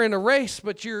 We are in a race,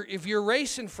 but if you're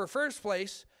racing for first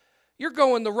place, you're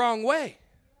going the wrong way.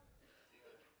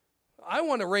 I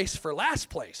want to race for last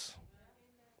place.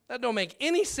 That don't make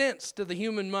any sense to the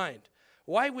human mind.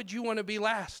 Why would you want to be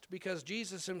last? Because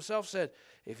Jesus himself said,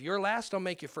 if you're last, I'll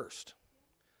make you first.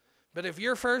 But if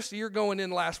you're first, you're going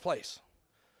in last place.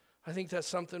 I think that's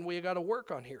something we got to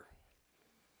work on here.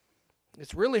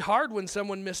 It's really hard when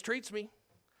someone mistreats me.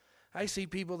 I see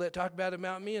people that talk bad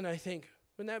about me, and I think,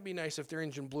 wouldn't that be nice if their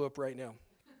engine blew up right now?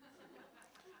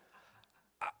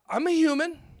 I'm a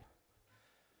human,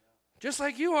 just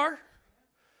like you are.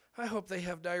 I hope they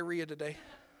have diarrhea today.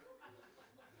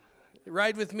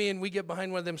 Ride with me, and we get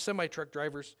behind one of them semi-truck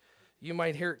drivers. You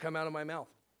might hear it come out of my mouth.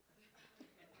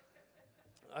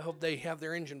 I hope they have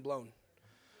their engine blown.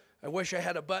 I wish I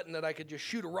had a button that I could just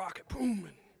shoot a rocket, boom,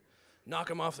 and knock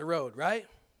them off the road, right?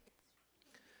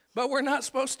 But we're not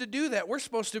supposed to do that. We're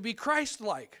supposed to be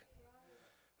Christ-like.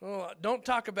 Oh, don't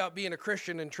talk about being a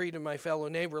Christian and treating my fellow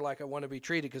neighbor like I want to be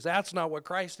treated, because that's not what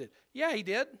Christ did. Yeah, he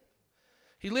did.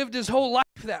 He lived his whole life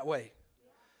that way,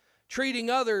 treating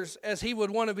others as he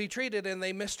would want to be treated, and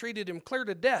they mistreated him clear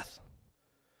to death.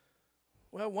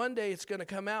 Well, one day it's going to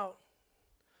come out.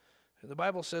 The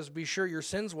Bible says, be sure your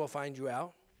sins will find you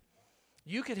out.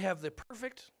 You could have the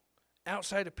perfect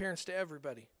outside appearance to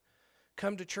everybody.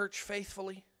 Come to church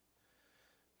faithfully.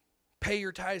 Pay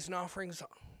your tithes and offerings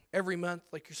every month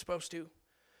like you're supposed to.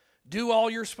 do all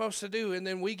you're supposed to do, and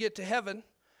then we get to heaven,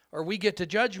 or we get to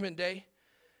Judgment Day,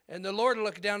 and the Lord will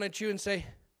look down at you and say,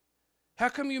 how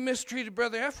come you mistreated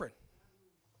Brother Ephraim?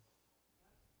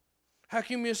 How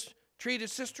come you mistreated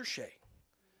Sister Shay?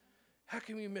 How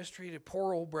come you mistreated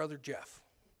poor old Brother Jeff?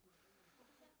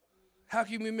 How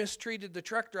come you mistreated the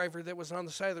truck driver that was on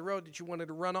the side of the road that you wanted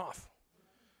to run off?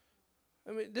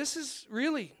 I mean, this is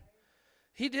really,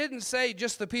 he didn't say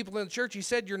just the people in the church. He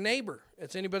said your neighbor.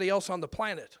 It's anybody else on the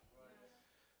planet.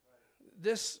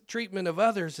 This treatment of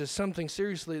others is something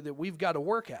seriously that we've got to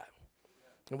work at,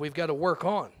 and we've got to work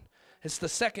on. It's the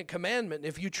second commandment.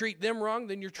 If you treat them wrong,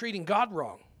 then you're treating God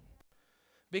wrong,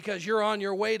 because you're on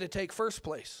your way to take first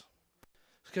place,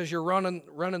 because you're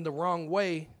running the wrong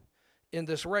way in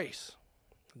this race.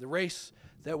 The race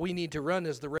that we need to run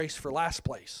is the race for last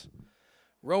place.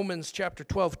 Romans chapter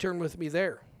 12, turn with me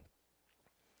there.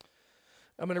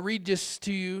 I'm going to read this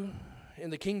to you in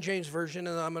the King James Version,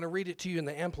 and I'm going to read it to you in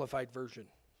the Amplified Version,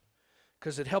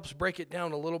 because it helps break it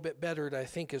down a little bit better, that I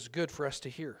think is good for us to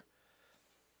hear.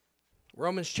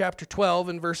 Romans chapter 12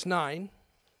 and verse 9.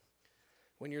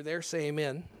 When you're there, say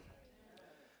amen.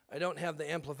 I don't have the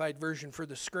Amplified Version for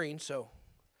the screen, so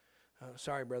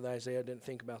sorry, Brother Isaiah, I didn't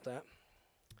think about that.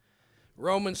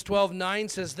 Romans 12:9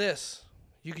 says this.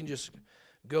 You can just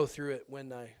go through it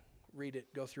when I read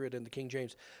it. Go through it in the King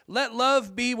James. Let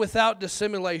love be without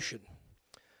dissimulation.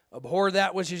 Abhor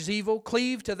that which is evil.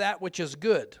 Cleave to that which is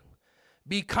good.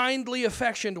 Be kindly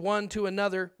affectioned one to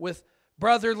another with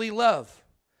brotherly love,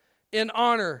 in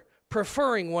honor,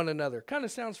 preferring one another. Kind of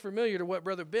sounds familiar to what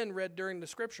Brother Ben read during the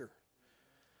scripture,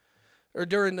 or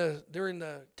during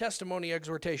the testimony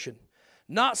exhortation.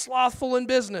 Not slothful in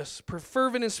business,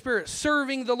 fervent in spirit,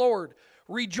 serving the Lord,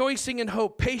 rejoicing in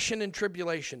hope, patient in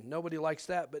tribulation. Nobody likes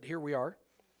that, but here we are.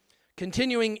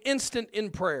 Continuing instant in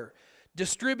prayer,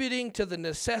 distributing to the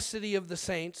necessity of the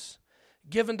saints,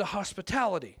 given to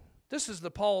hospitality. This is the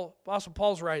Apostle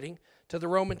Paul's writing to the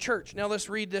Roman church. Now let's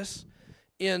read this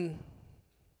in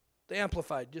the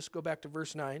Amplified. Just go back to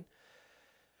verse 9.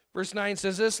 Verse 9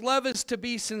 says this, love is to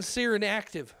be sincere and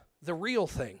active, the real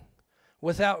thing,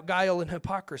 without guile and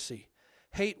hypocrisy.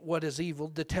 Hate what is evil,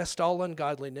 detest all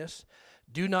ungodliness,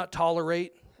 do not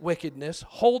tolerate wickedness,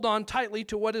 hold on tightly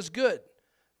to what is good.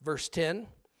 Verse 10,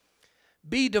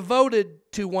 be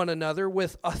devoted to one another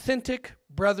with authentic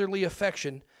brotherly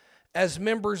affection as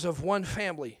members of one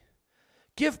family.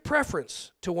 Give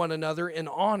preference to one another in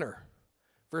honor.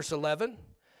 Verse 11,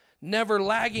 never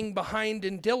lagging behind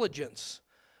in diligence,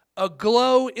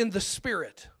 aglow in the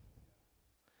Spirit,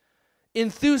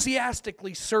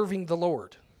 enthusiastically serving the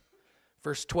Lord.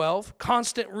 Verse 12,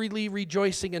 constantly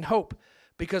rejoicing in hope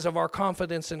because of our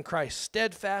confidence in Christ,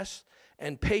 steadfast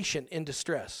and patient in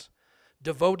distress,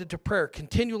 devoted to prayer,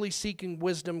 continually seeking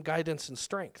wisdom, guidance, and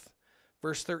strength.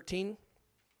 Verse 13,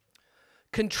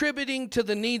 contributing to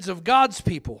the needs of God's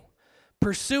people,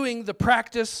 pursuing the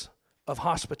practice of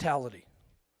hospitality.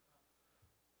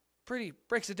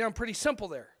 Breaks it down pretty simple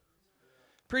there.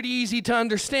 Pretty easy to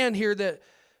understand here that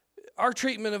our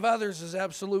treatment of others is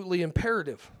absolutely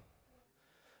imperative.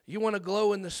 You want to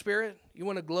glow in the Spirit? You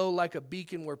want to glow like a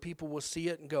beacon where people will see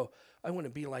it and go, I want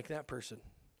to be like that person.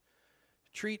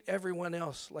 Treat everyone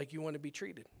else like you want to be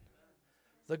treated.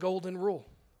 The golden rule.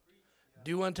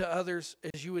 Do unto others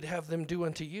as you would have them do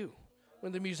unto you.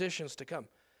 When the musicians to come.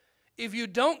 If you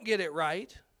don't get it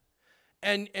right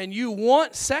and you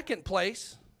want second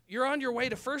place, you're on your way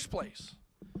to first place.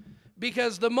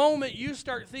 Because the moment you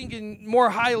start thinking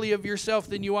more highly of yourself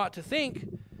than you ought to think,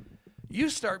 you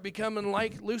start becoming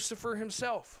like Lucifer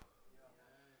himself.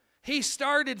 He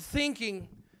started thinking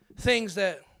things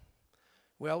that,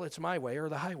 well, it's my way or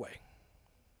the highway.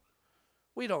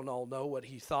 We don't all know what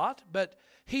he thought, but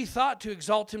he thought to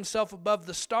exalt himself above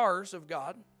the stars of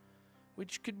God,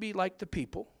 which could be like the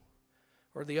people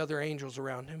or the other angels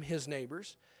around him, his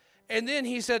neighbors. And then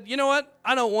he said, you know what?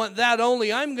 I don't want that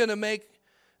only. I'm going to make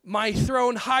my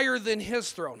throne higher than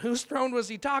his throne. Whose throne was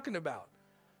he talking about?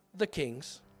 The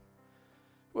king's.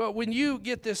 Well, when you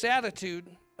get this attitude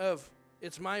of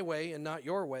it's my way and not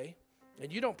your way,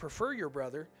 and you don't prefer your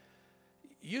brother,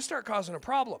 you start causing a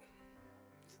problem.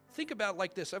 Think about it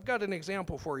like this. I've got an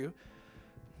example for you.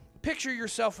 Picture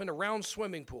yourself in a round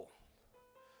swimming pool.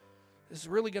 This is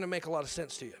really going to make a lot of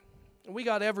sense to you. And we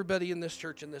got everybody in this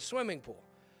church in this swimming pool.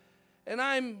 And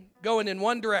I'm going in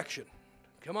one direction.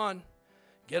 Come on.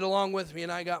 Get along with me,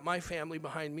 and I got my family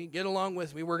behind me. Get along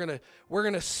with me. We're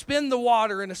gonna spin the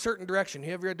water in a certain direction.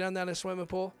 Have you ever done that in a swimming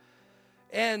pool?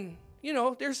 And, you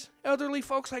know, there's elderly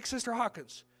folks like Sister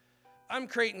Hawkins. I'm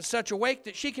creating such a wake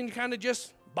that she can kind of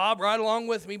just bob right along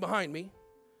with me behind me.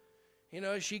 You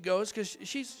know, she goes because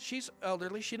she's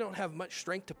elderly. She don't have much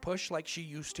strength to push like she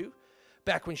used to.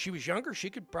 Back when she was younger, she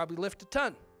could probably lift a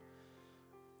ton.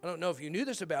 I don't know if you knew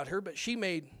this about her, but she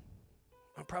made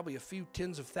probably a few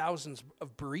tens of thousands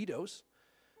of burritos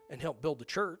and helped build the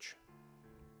church.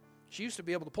 She used to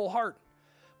be able to pull hard.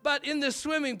 But in this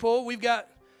swimming pool, we've got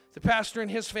the pastor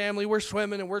and his family. We're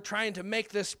swimming, and we're trying to make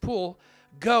this pool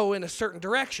go in a certain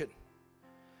direction.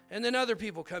 And then other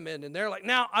people come in, and they're like,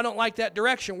 "Now, I don't like that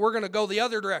direction. We're going to go the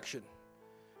other direction."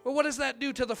 Well, what does that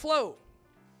do to the flow?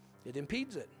 It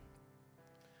impedes it.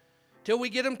 Till we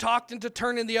get them talked into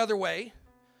turning the other way.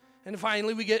 And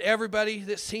finally, we get everybody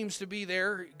that seems to be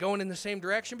there going in the same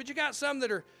direction. But you got some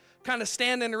that are kind of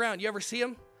standing around. You ever see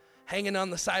them hanging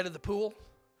on the side of the pool?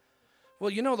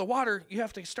 Well, you know, the water, you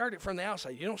have to start it from the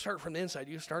outside. You don't start from the inside.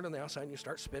 You start on the outside and you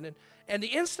start spinning. And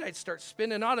the inside starts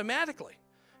spinning automatically.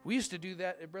 We used to do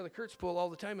that at Brother Kurt's pool all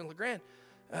the time in LeGrand.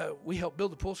 We helped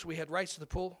build the pool, so we had rights to the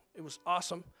pool. It was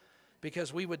awesome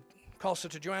because we would call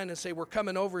Sister Joanne and say, "We're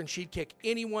coming over," and she'd kick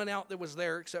anyone out that was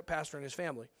there except Pastor and his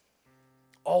family.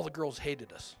 All the girls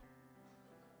hated us.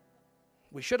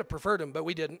 We should have preferred them, but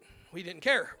we didn't. We didn't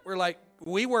care. We're like,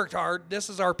 we worked hard. This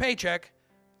is our paycheck.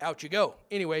 Out you go.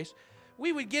 Anyways,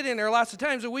 we would get in there lots of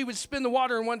times, and we would spin the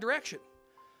water in one direction.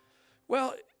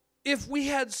 Well, if we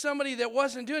had somebody that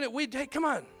wasn't doing it, we'd, "Hey, come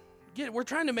on. Get it. We're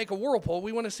trying to make a whirlpool.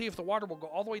 We want to see if the water will go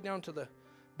all the way down to the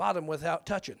bottom without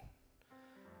touching."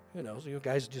 You know, so you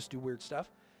guys just do weird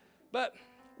stuff. But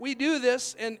we do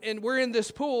this, and we're in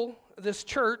this pool, this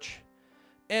church,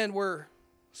 and we're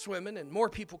swimming, and more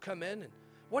people come in. And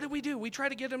what do? We try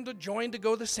to get them to join to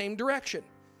go the same direction.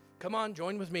 Come on,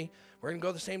 join with me. We're going to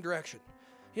go the same direction.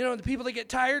 You know, the people that get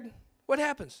tired, what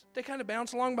happens? They kind of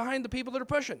bounce along behind the people that are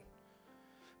pushing.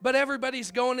 But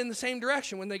everybody's going in the same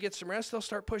direction. When they get some rest, they'll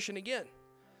start pushing again.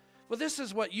 Well, this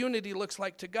is what unity looks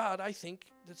like to God. I think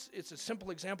it's a simple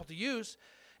example to use,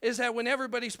 is that when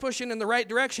everybody's pushing in the right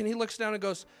direction, he looks down and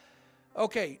goes,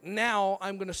 "Okay, now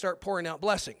I'm going to start pouring out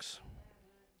blessings."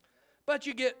 But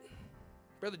you get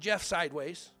Brother Jeff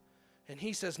sideways, and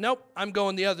he says, "Nope, I'm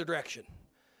going the other direction."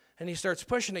 And he starts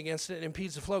pushing against it and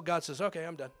impedes the flow. God says, "Okay,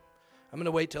 I'm done. I'm going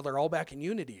to wait till they're all back in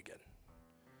unity again."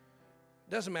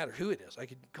 Doesn't matter who it is. I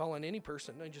could call on any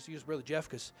person. I just use Brother Jeff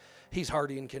because he's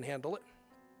hardy and can handle it.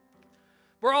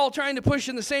 We're all trying to push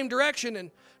in the same direction,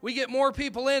 and we get more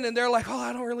people in, and they're like, "Oh,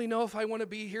 I don't really know if I want to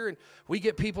be here." And we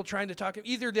get people trying to talk.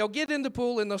 Either they'll get in the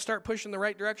pool and they'll start pushing the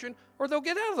right direction, or they'll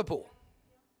get out of the pool.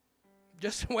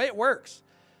 Just the way it works.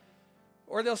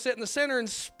 Or they'll sit in the center and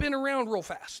spin around real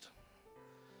fast.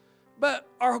 But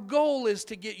our goal is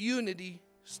to get unity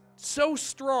so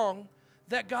strong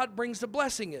that God brings the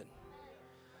blessing in.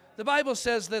 The Bible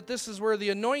says that this is where the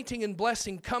anointing and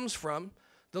blessing comes from.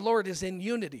 The Lord is in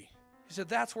unity. He said,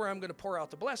 that's where I'm going to pour out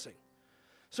the blessing.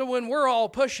 So when we're all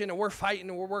pushing and we're fighting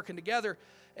and we're working together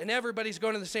and everybody's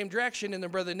going in the same direction, and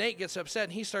then Brother Nate gets upset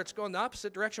and he starts going the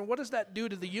opposite direction, what does that do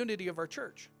to the unity of our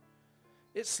church?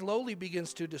 It slowly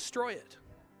begins to destroy it.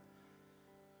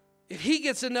 If he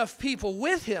gets enough people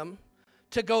with him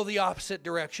to go the opposite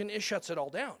direction, it shuts it all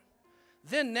down.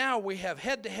 Then now we have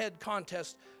head-to-head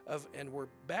contest of, and we're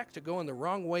back to going the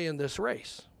wrong way in this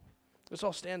race. Let's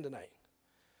all stand tonight.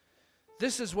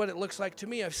 This is what it looks like to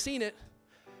me. I've seen it,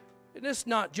 and it's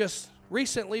not just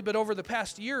recently, but over the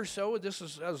past year or so, this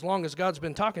is as long as God's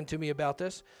been talking to me about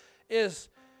this, is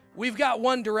we've got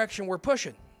one direction we're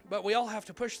pushing, but we all have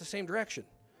to push the same direction.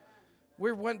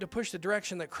 We're wanting to push the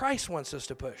direction that Christ wants us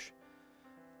to push.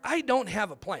 I don't have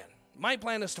a plan. My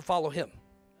plan is to follow him.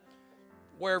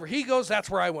 Wherever he goes, that's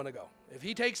where I want to go. If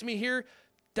he takes me here,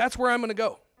 that's where I'm going to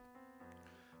go.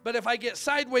 But if I get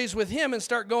sideways with him and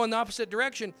start going the opposite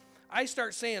direction, I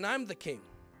start saying I'm the king.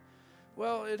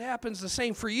 Well, it happens the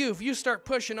same for you. If you start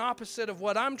pushing opposite of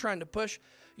what I'm trying to push,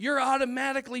 you're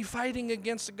automatically fighting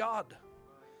against God.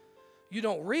 You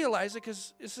don't realize it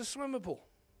because it's a swimming pool.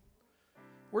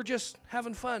 We're just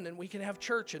having fun, and we can have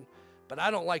church, but I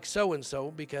don't like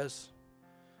so-and-so because,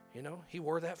 he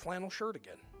wore that flannel shirt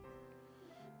again.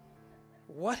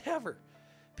 Whatever.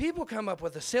 People come up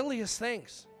with the silliest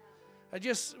things. I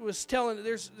just was telling,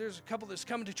 there's a couple that's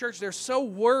coming to church. They're so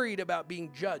worried about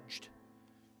being judged.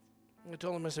 I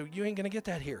told them, I said, you ain't going to get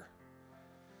that here.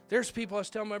 There's people, I was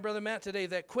telling my brother Matt today,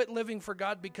 that quit living for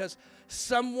God because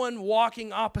someone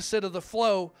walking opposite of the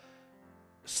flow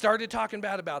started talking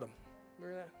bad about them.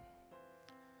 Remember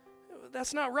that?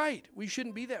 That's not right. We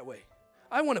shouldn't be that way.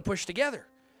 I want to push together.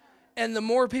 And the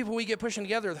more people we get pushing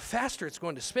together, the faster it's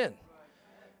going to spin.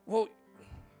 Well,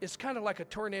 it's kind of like a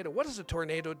tornado. What does a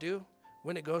tornado do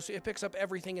when it goes? It picks up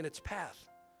everything in its path.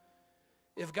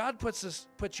 If God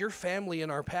puts your family in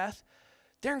our path,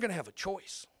 they're going to have a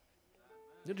choice.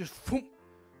 You'll just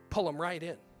pull them right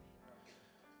in.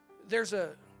 There's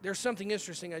something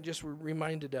interesting I just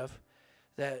reminded of,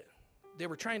 that they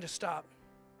were trying to stop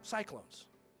cyclones,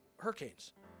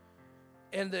 hurricanes.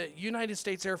 And the United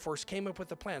States Air Force came up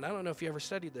with a plan. I don't know if you ever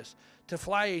studied this, to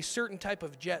fly a certain type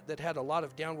of jet that had a lot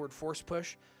of downward force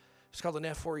push. It's called an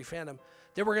F-4E Phantom.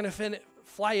 They were going to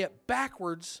fly it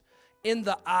backwards in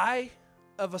the eye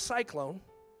of a cyclone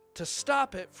to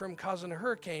stop it from causing a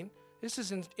hurricane. This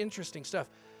is interesting stuff.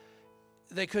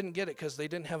 They couldn't get it because they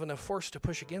didn't have enough force to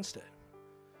push against it.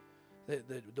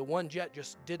 The one jet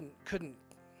just couldn't,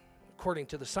 according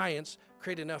to the science,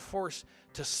 create enough force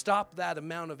to stop that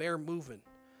amount of air moving.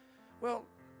 Well,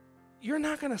 you're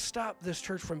not going to stop this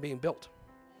church from being built.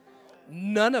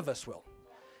 None of us will.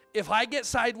 If I get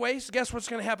sideways, guess what's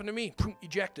going to happen to me?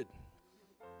 Ejected.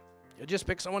 You'll just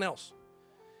pick someone else.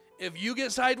 If you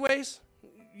get sideways,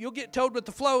 you'll get towed with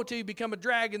the flow until you become a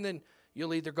drag, and then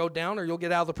you'll either go down or you'll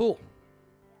get out of the pool.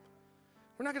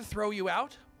 We're not going to throw you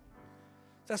out.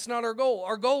 That's not our goal.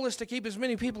 Our goal is to keep as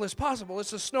many people as possible.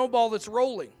 It's a snowball that's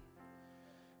rolling.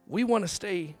 We want to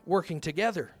stay working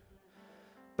together.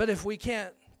 But if we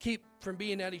can't keep from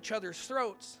being at each other's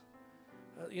throats,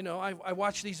 I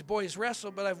watch these boys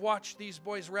wrestle, but I've watched these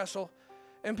boys wrestle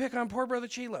and pick on poor Brother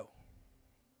Chilo.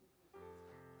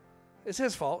 It's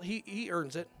his fault. He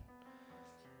earns it.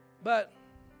 But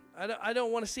I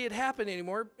don't want to see it happen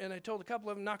anymore, and I told a couple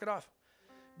of them, knock it off.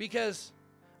 Because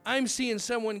I'm seeing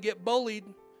someone get bullied,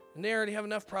 and they already have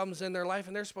enough problems in their life,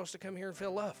 and they're supposed to come here and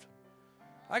feel loved.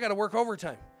 I got to work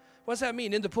overtime. What's that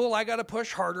mean? In the pool, I got to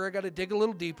push harder. I got to dig a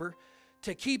little deeper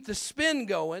to keep the spin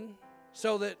going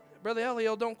so that Brother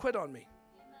Elio don't quit on me.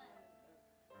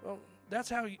 Well, that's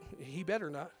how he better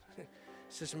not.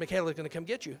 Sister Michaela's going to come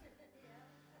get you.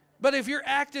 But if you're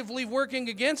actively working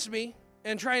against me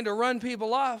and trying to run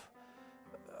people off,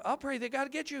 I'll pray that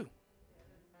God get you.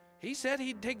 He said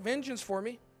he'd take vengeance for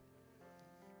me.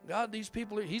 God, these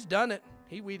people, he's done it.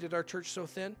 He weeded our church so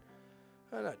thin.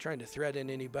 I'm not trying to threaten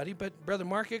anybody, but Brother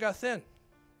Mark, it got thin.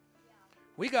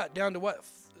 We got down to what,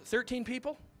 13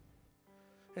 people?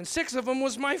 And 6 of them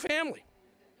was my family.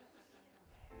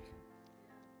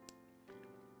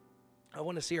 I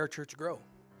want to see our church grow.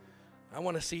 I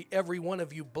want to see every one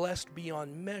of you blessed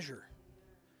beyond measure.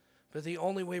 But the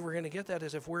only way we're going to get that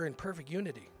is if we're in perfect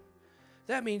unity.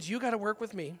 That means you got to work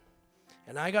with me,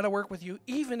 and I got to work with you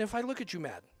even if I look at you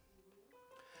mad.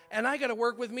 And I got to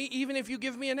work with me even if you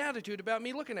give me an attitude about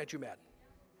me looking at you mad.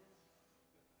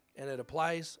 And it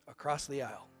applies across the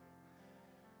aisle.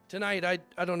 Tonight,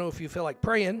 I don't know if you feel like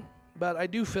praying, but I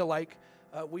do feel like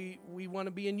we want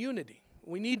to be in unity.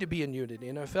 We need to be in unity.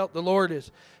 And I felt the Lord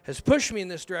has pushed me in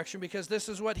this direction because this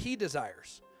is what He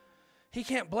desires. He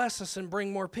can't bless us and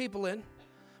bring more people in.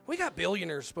 We got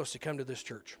billionaires supposed to come to this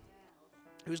church.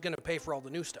 Who's going to pay for all the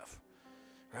new stuff?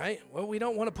 Right? Well, we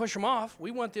don't want to push them off.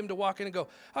 We want them to walk in and go,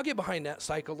 I'll get behind that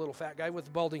psycho little fat guy with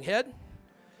the balding head.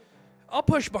 I'll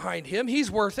push behind him. He's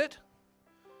worth it.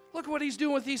 Look at what he's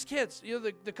doing with these kids. You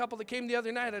know, the couple that came the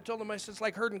other night, I told them, I said, it's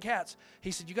like herding cats.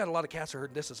 He said, you got a lot of cats to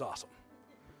herd. This is awesome.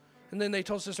 And then they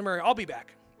told Sister Mary, I'll be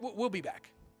back. We'll be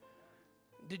back.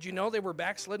 Did you know they were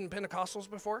backslidden Pentecostals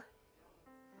before?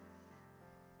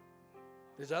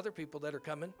 There's other people that are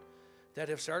coming that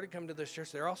have started coming to this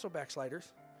church. They're also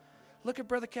backsliders. Look at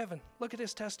Brother Kevin. Look at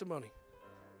his testimony.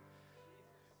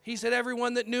 He said,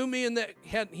 everyone that knew me and that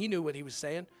he knew what he was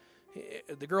saying.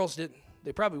 The girls didn't.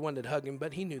 They probably wanted to hug him,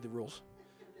 but he knew the rules.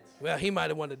 Well, he might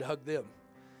have wanted to hug them.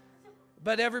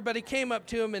 But everybody came up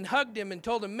to him and hugged him and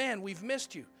told him, man, we've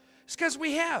missed you. It's because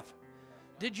we have.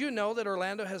 Did you know that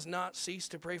Orlando has not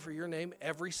ceased to pray for your name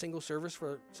every single service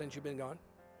since you've been gone?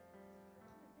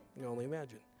 You can only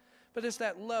imagine. But it's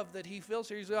that love that he feels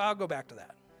here. He says, I'll go back to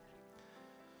that.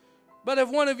 But if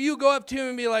one of you go up to him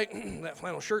and be like, that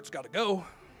flannel shirt's got to go,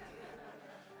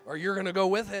 or you're going to go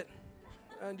with it,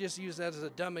 I just use that as a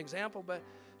dumb example, but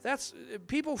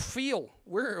people feel.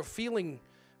 We're a feeling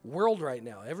world right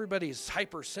now. Everybody's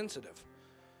hypersensitive.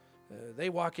 They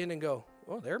walk in and go,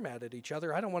 oh, they're mad at each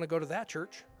other. I don't want to go to that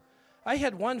church. I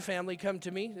had one family come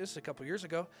to me, this is a couple years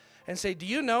ago, and say, do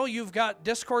you know you've got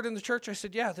discord in the church? I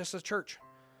said, yeah, this is church.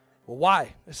 Well,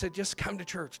 why? I said, just come to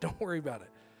church. Don't worry about it.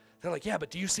 They're like, yeah, but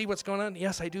do you see what's going on?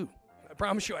 Yes, I do. I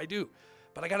promise you I do.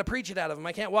 But I got to preach it out of them.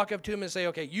 I can't walk up to them and say,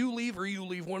 okay, you leave or you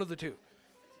leave, one of the two.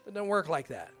 It doesn't work like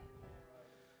that.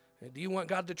 Do you want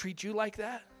God to treat you like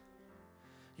that?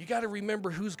 You got to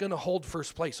remember who's going to hold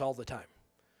first place all the time.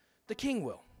 The king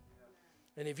will.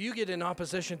 And if you get in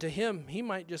opposition to him, he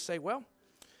might just say, well,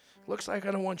 looks like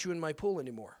I don't want you in my pool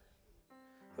anymore.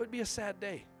 It would be a sad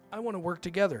day. I want to work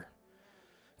together.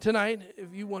 tonight,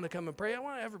 if you want to come and pray, I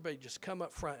want everybody to just come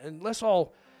up front and let's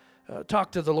all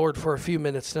talk to the Lord for a few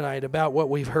minutes tonight about what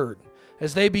we've heard.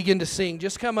 As they begin to sing,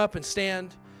 just come up and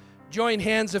stand. Join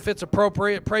hands if it's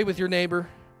appropriate. Pray with your neighbor.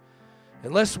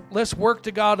 And let's work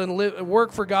to God and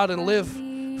work for God and live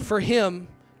for Him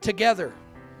together.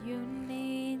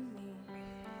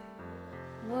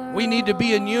 We need to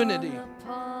be in unity.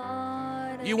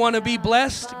 You want to be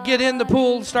blessed? Get in the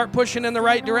pool, start pushing in the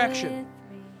right direction.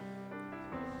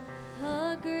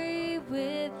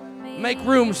 Make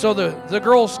room so the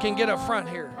girls can get up front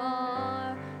here.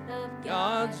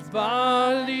 God's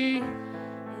body.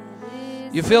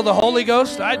 You feel the Holy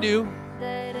Ghost? I do.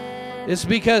 It's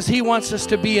because He wants us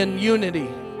to be in unity.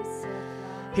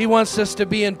 He wants us to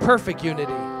be in perfect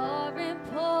unity.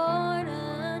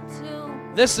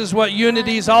 This is what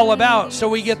unity is all about, so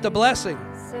we get the blessing.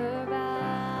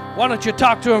 Why don't you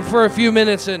talk to Him for a few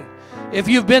minutes, and if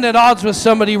you've been at odds with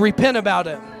somebody, repent about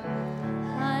it.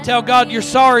 Tell God you're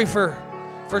sorry for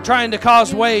trying to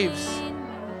cause waves.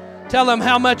 Tell Him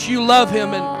how much you love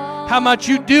Him and how much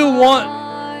you do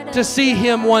want to see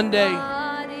Him one day.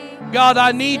 God,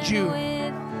 I need you.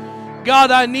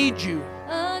 God, I need you.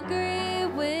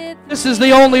 This is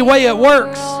the only way it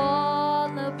works.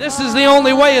 This is the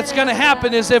only way it's going to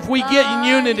happen is if we get in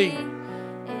unity.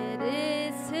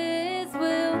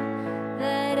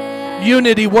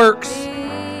 Unity works.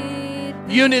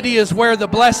 Unity is where the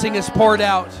blessing is poured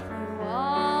out.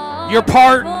 You're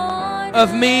part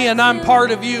of me and I'm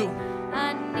part of you.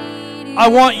 I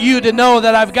want you to know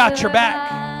that I've got your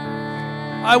back.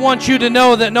 I want you to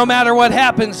know that no matter what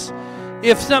happens,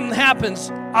 if something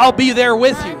happens, I'll be there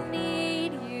with you.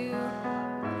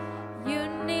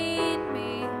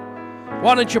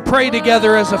 Why don't you pray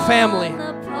together as a family?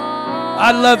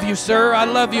 I love you, sir. I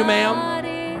love you, ma'am.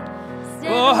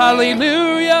 Oh,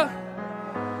 hallelujah.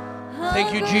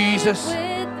 Thank you, Jesus.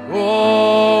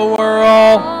 Oh, we're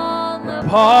all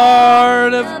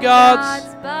part of God's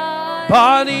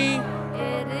body.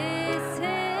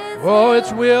 Oh,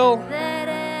 it's will.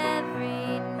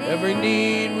 Every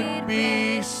need would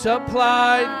be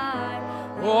supplied.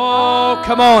 Oh,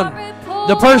 come on.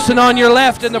 The person on your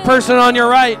left and the person on your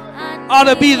right ought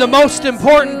to be the most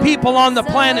important people on the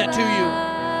planet to you.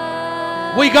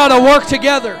 We got to work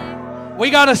together. We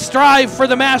got to strive for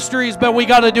the masteries, but we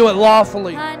got to do it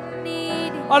lawfully. I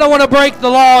don't want to break the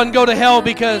law and go to hell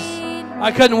because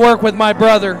I couldn't work with my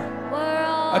brother.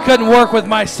 I couldn't work with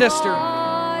my sister.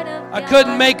 I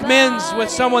couldn't make amends with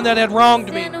someone that had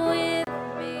wronged me.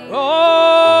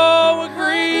 Oh,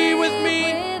 agree with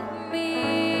me.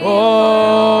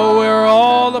 Oh, we're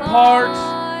all a part.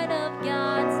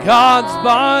 God's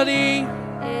body.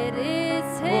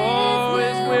 Oh,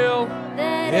 His will.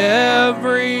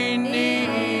 Every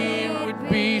need would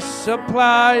be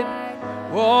supplied.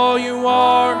 Oh, you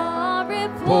are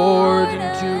poured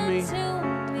into me.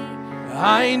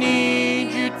 I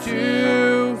need you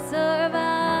to.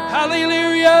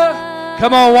 Hallelujah.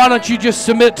 Come on, why don't you just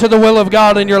submit to the will of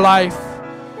God in your life?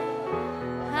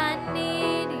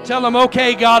 Tell Him,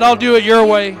 okay, God, I'll do it your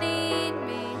way.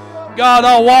 God,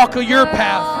 I'll walk your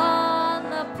path.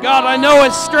 God, I know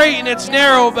it's straight and it's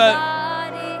narrow, but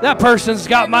that person's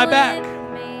got my back.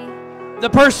 The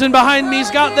person behind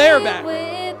me's got their back.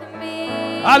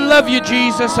 I love you,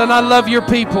 Jesus, and I love your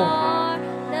people.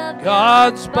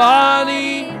 God's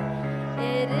body.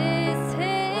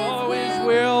 Oh, His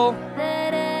will.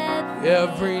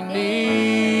 Every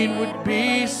need would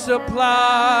be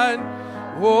supplied.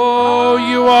 Oh,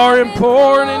 you are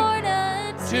important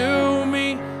to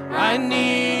me. I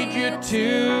need you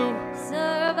to.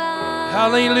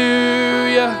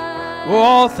 Hallelujah.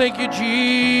 Oh, thank you,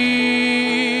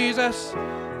 Jesus.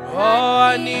 Oh,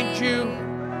 I need you.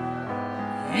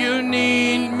 You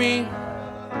need me.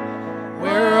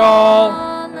 We're all.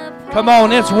 Come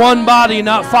on, it's one body,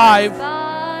 not five.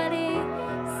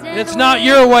 It's not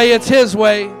your way, it's His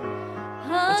way.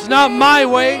 It's not my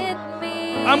way.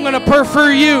 I'm going to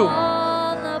prefer you.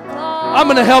 I'm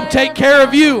going to help take care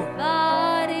of you.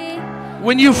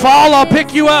 When you fall, I'll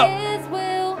pick you up.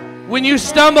 When you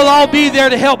stumble, I'll be there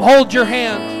to help hold your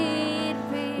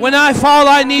hand. When I fall,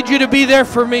 I need you to be there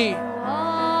for me.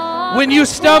 When you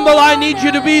stumble, I need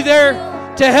you to be there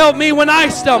to help me when I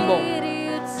stumble.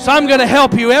 So I'm going to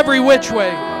help you every which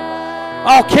way.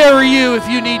 I'll carry you if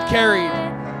you need carried.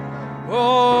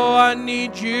 Oh, I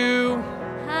need you.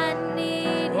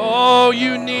 Oh,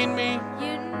 you need me.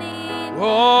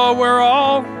 Oh, we're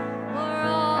all a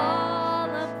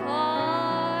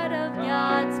part of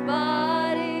God's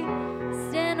body.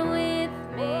 Stand with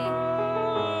me.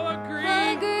 Oh,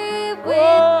 agree with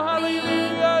oh,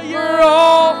 hallelujah. You're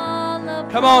all.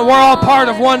 Come on, we're all part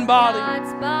of one body.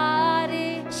 God's body.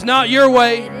 It's not your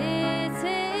way.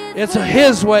 It's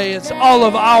His way. It's all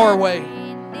of our way.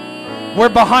 We're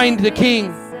behind the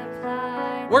King.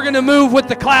 We're going to move with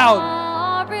the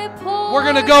cloud. We're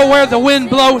going to go where the wind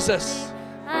blows us.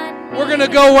 We're going to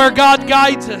go where God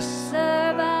guides us.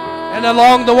 And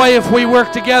along the way, if we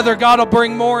work together, God will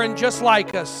bring more in just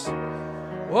like us.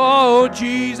 Oh,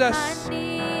 Jesus.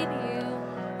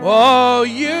 Oh,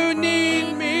 you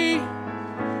need me.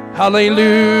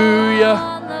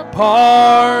 Hallelujah.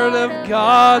 Part of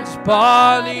God's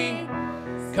body.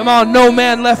 Come on, no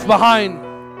man left behind.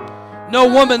 No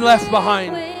woman left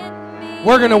behind.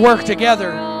 We're going to work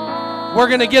together. We're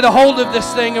going to get a hold of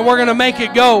this thing and we're going to make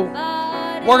it go.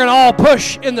 We're going to all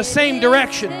push in the same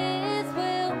direction.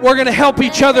 We're going to help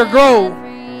each other grow.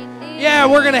 Yeah,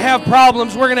 we're going to have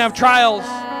problems. We're going to have trials.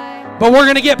 But we're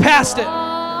going to get past it.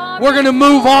 We're going to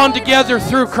move on together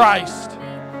through Christ.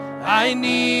 I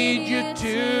need you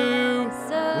to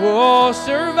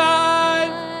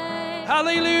survive.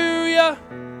 Hallelujah.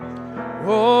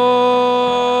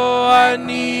 Oh, I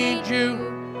need you.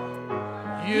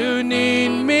 You need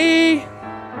me.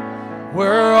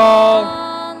 We're all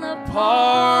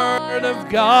part of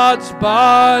God's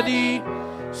body.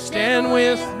 Stand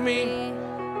with me.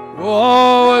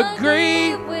 Oh,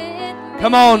 agree.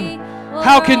 Come on.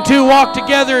 How can two walk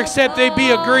together except they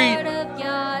be agreed?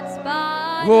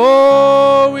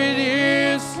 Oh, it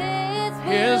is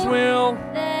His will.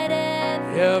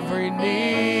 Every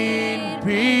need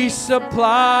be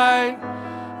supplied.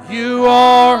 You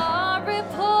are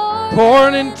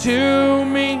poured into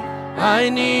me.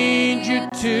 I need you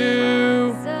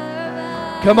to.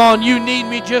 Come on, you need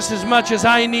me just as much as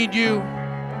I need you.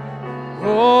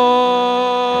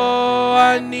 Oh,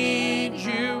 I need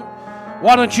you.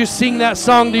 Why don't you sing that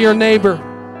song to your neighbor?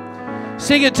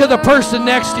 Sing it to the person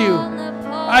next to you.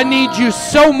 I need you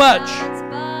so much.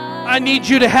 I need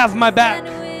you to have my back.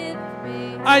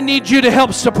 I need you to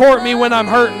help support me when I'm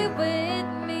hurting.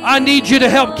 I need you to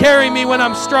help carry me when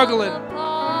I'm struggling.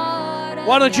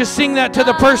 Why don't you sing that to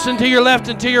the person to your left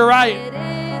and to your right?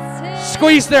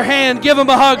 Squeeze their hand, give them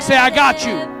a hug, say, I got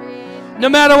you. No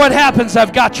matter what happens,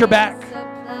 I've got your back.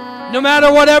 No matter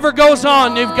whatever goes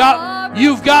on, you've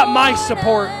got my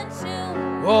support.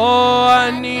 Oh,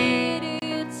 I need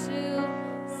you to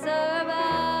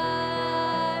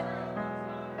survive.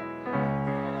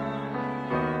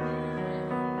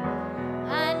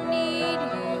 I need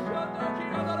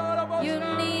you. You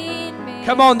need me.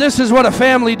 Come on, this is what a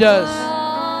family does.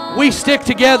 We stick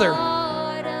together.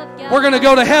 We're going to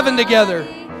go to heaven together.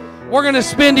 We're going to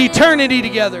spend eternity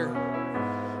together.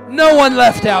 No one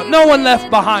left out. No one left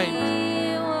behind.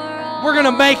 We're going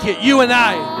to make it, you and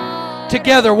I,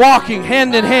 together, walking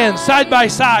hand in hand, side by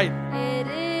side.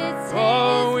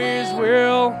 Oh, His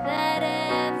will,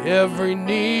 every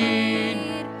need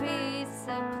be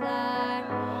supplied.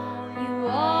 You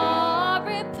are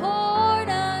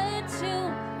important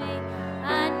to me.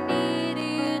 I need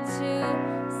you to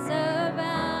survive.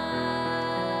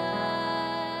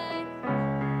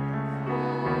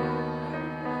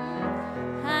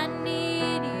 I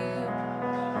need you.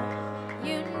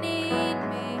 You need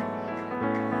me.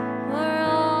 We're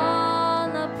all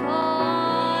a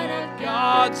part of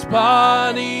God's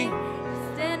body.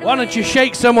 Why don't you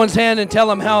shake someone's hand and tell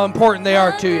them how important they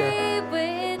are to you?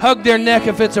 Hug their neck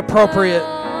if it's appropriate.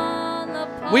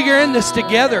 We are in this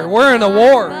together. We're in a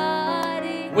war.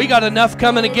 We got enough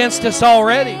coming against us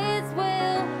already.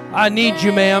 I need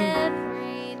you,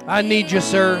 ma'am. I need you,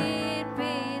 sir.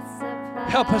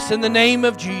 Help us in the name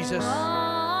of Jesus.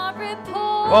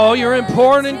 Oh, you're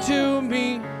important to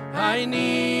me. I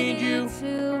need you.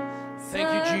 Thank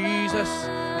you, Jesus.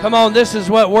 Come on, this is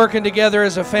what working together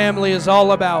as a family is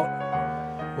all about.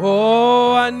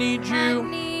 Oh, I need you. I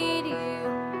need you.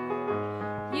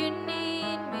 You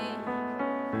need me.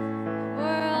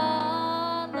 We're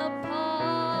all a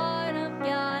part of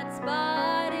God's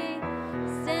body.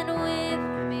 Stand with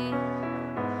me.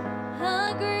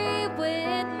 Agree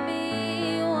with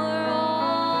me. We're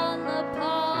all a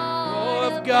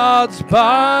part of God's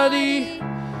body.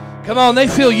 Come on, they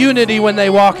feel unity when they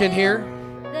walk in here.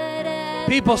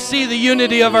 People see the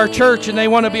unity of our church and they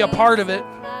want to be a part of it.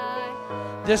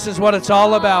 This is what it's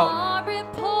all about.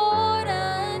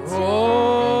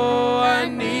 Oh, I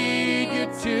need you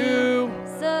to.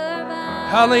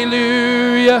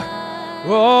 Hallelujah.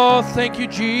 Oh, thank you,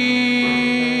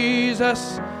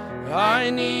 Jesus. I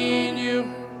need you.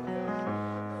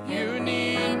 You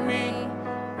need me.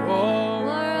 Oh.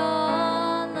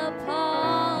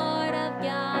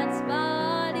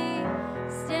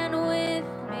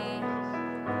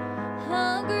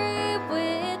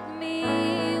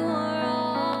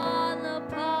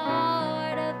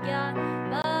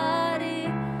 Come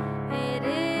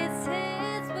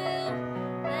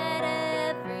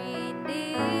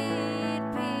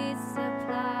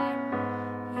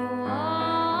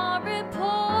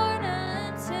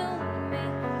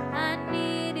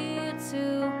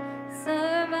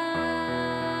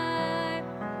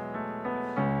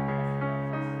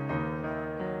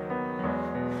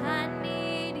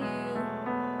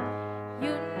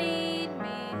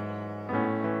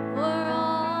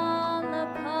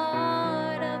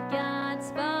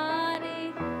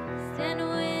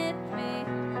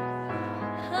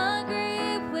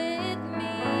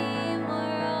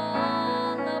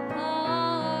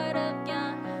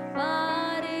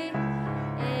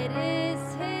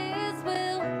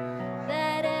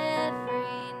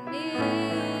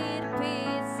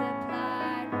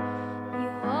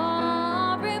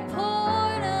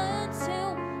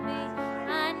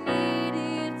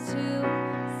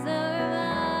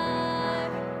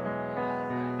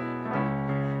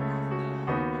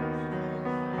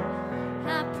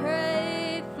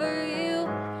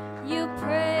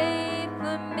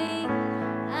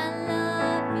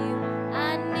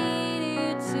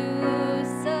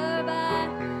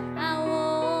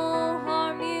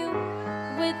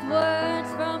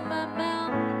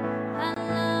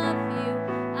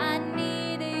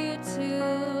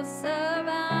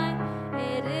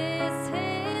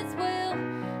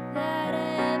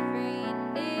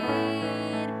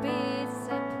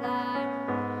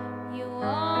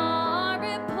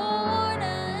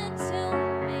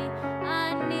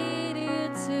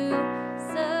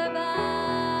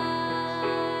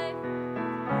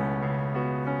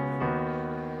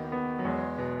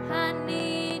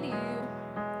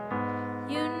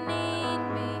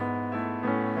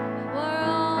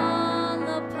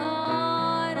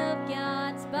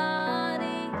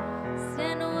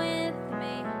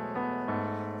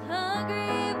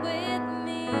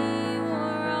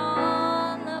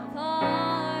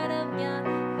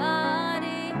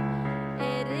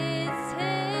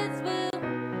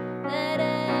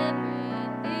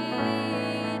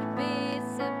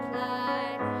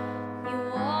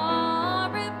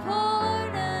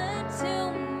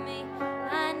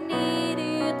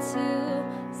to